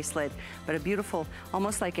of the bracelet, but a beautiful,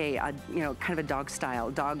 almost like a you know, kind of a dog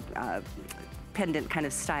style, pendant kind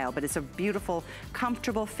of style, but it's a beautiful,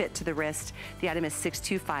 comfortable fit to the wrist. The item is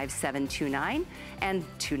 $625,729 and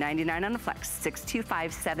 $299 on the flex,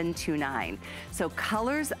 $625,729. So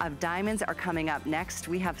colors of diamonds are coming up next.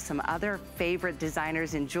 We have some other favorite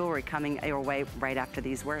designers in jewelry coming your way right after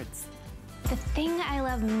these words. The thing I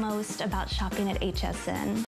love most about shopping at HSN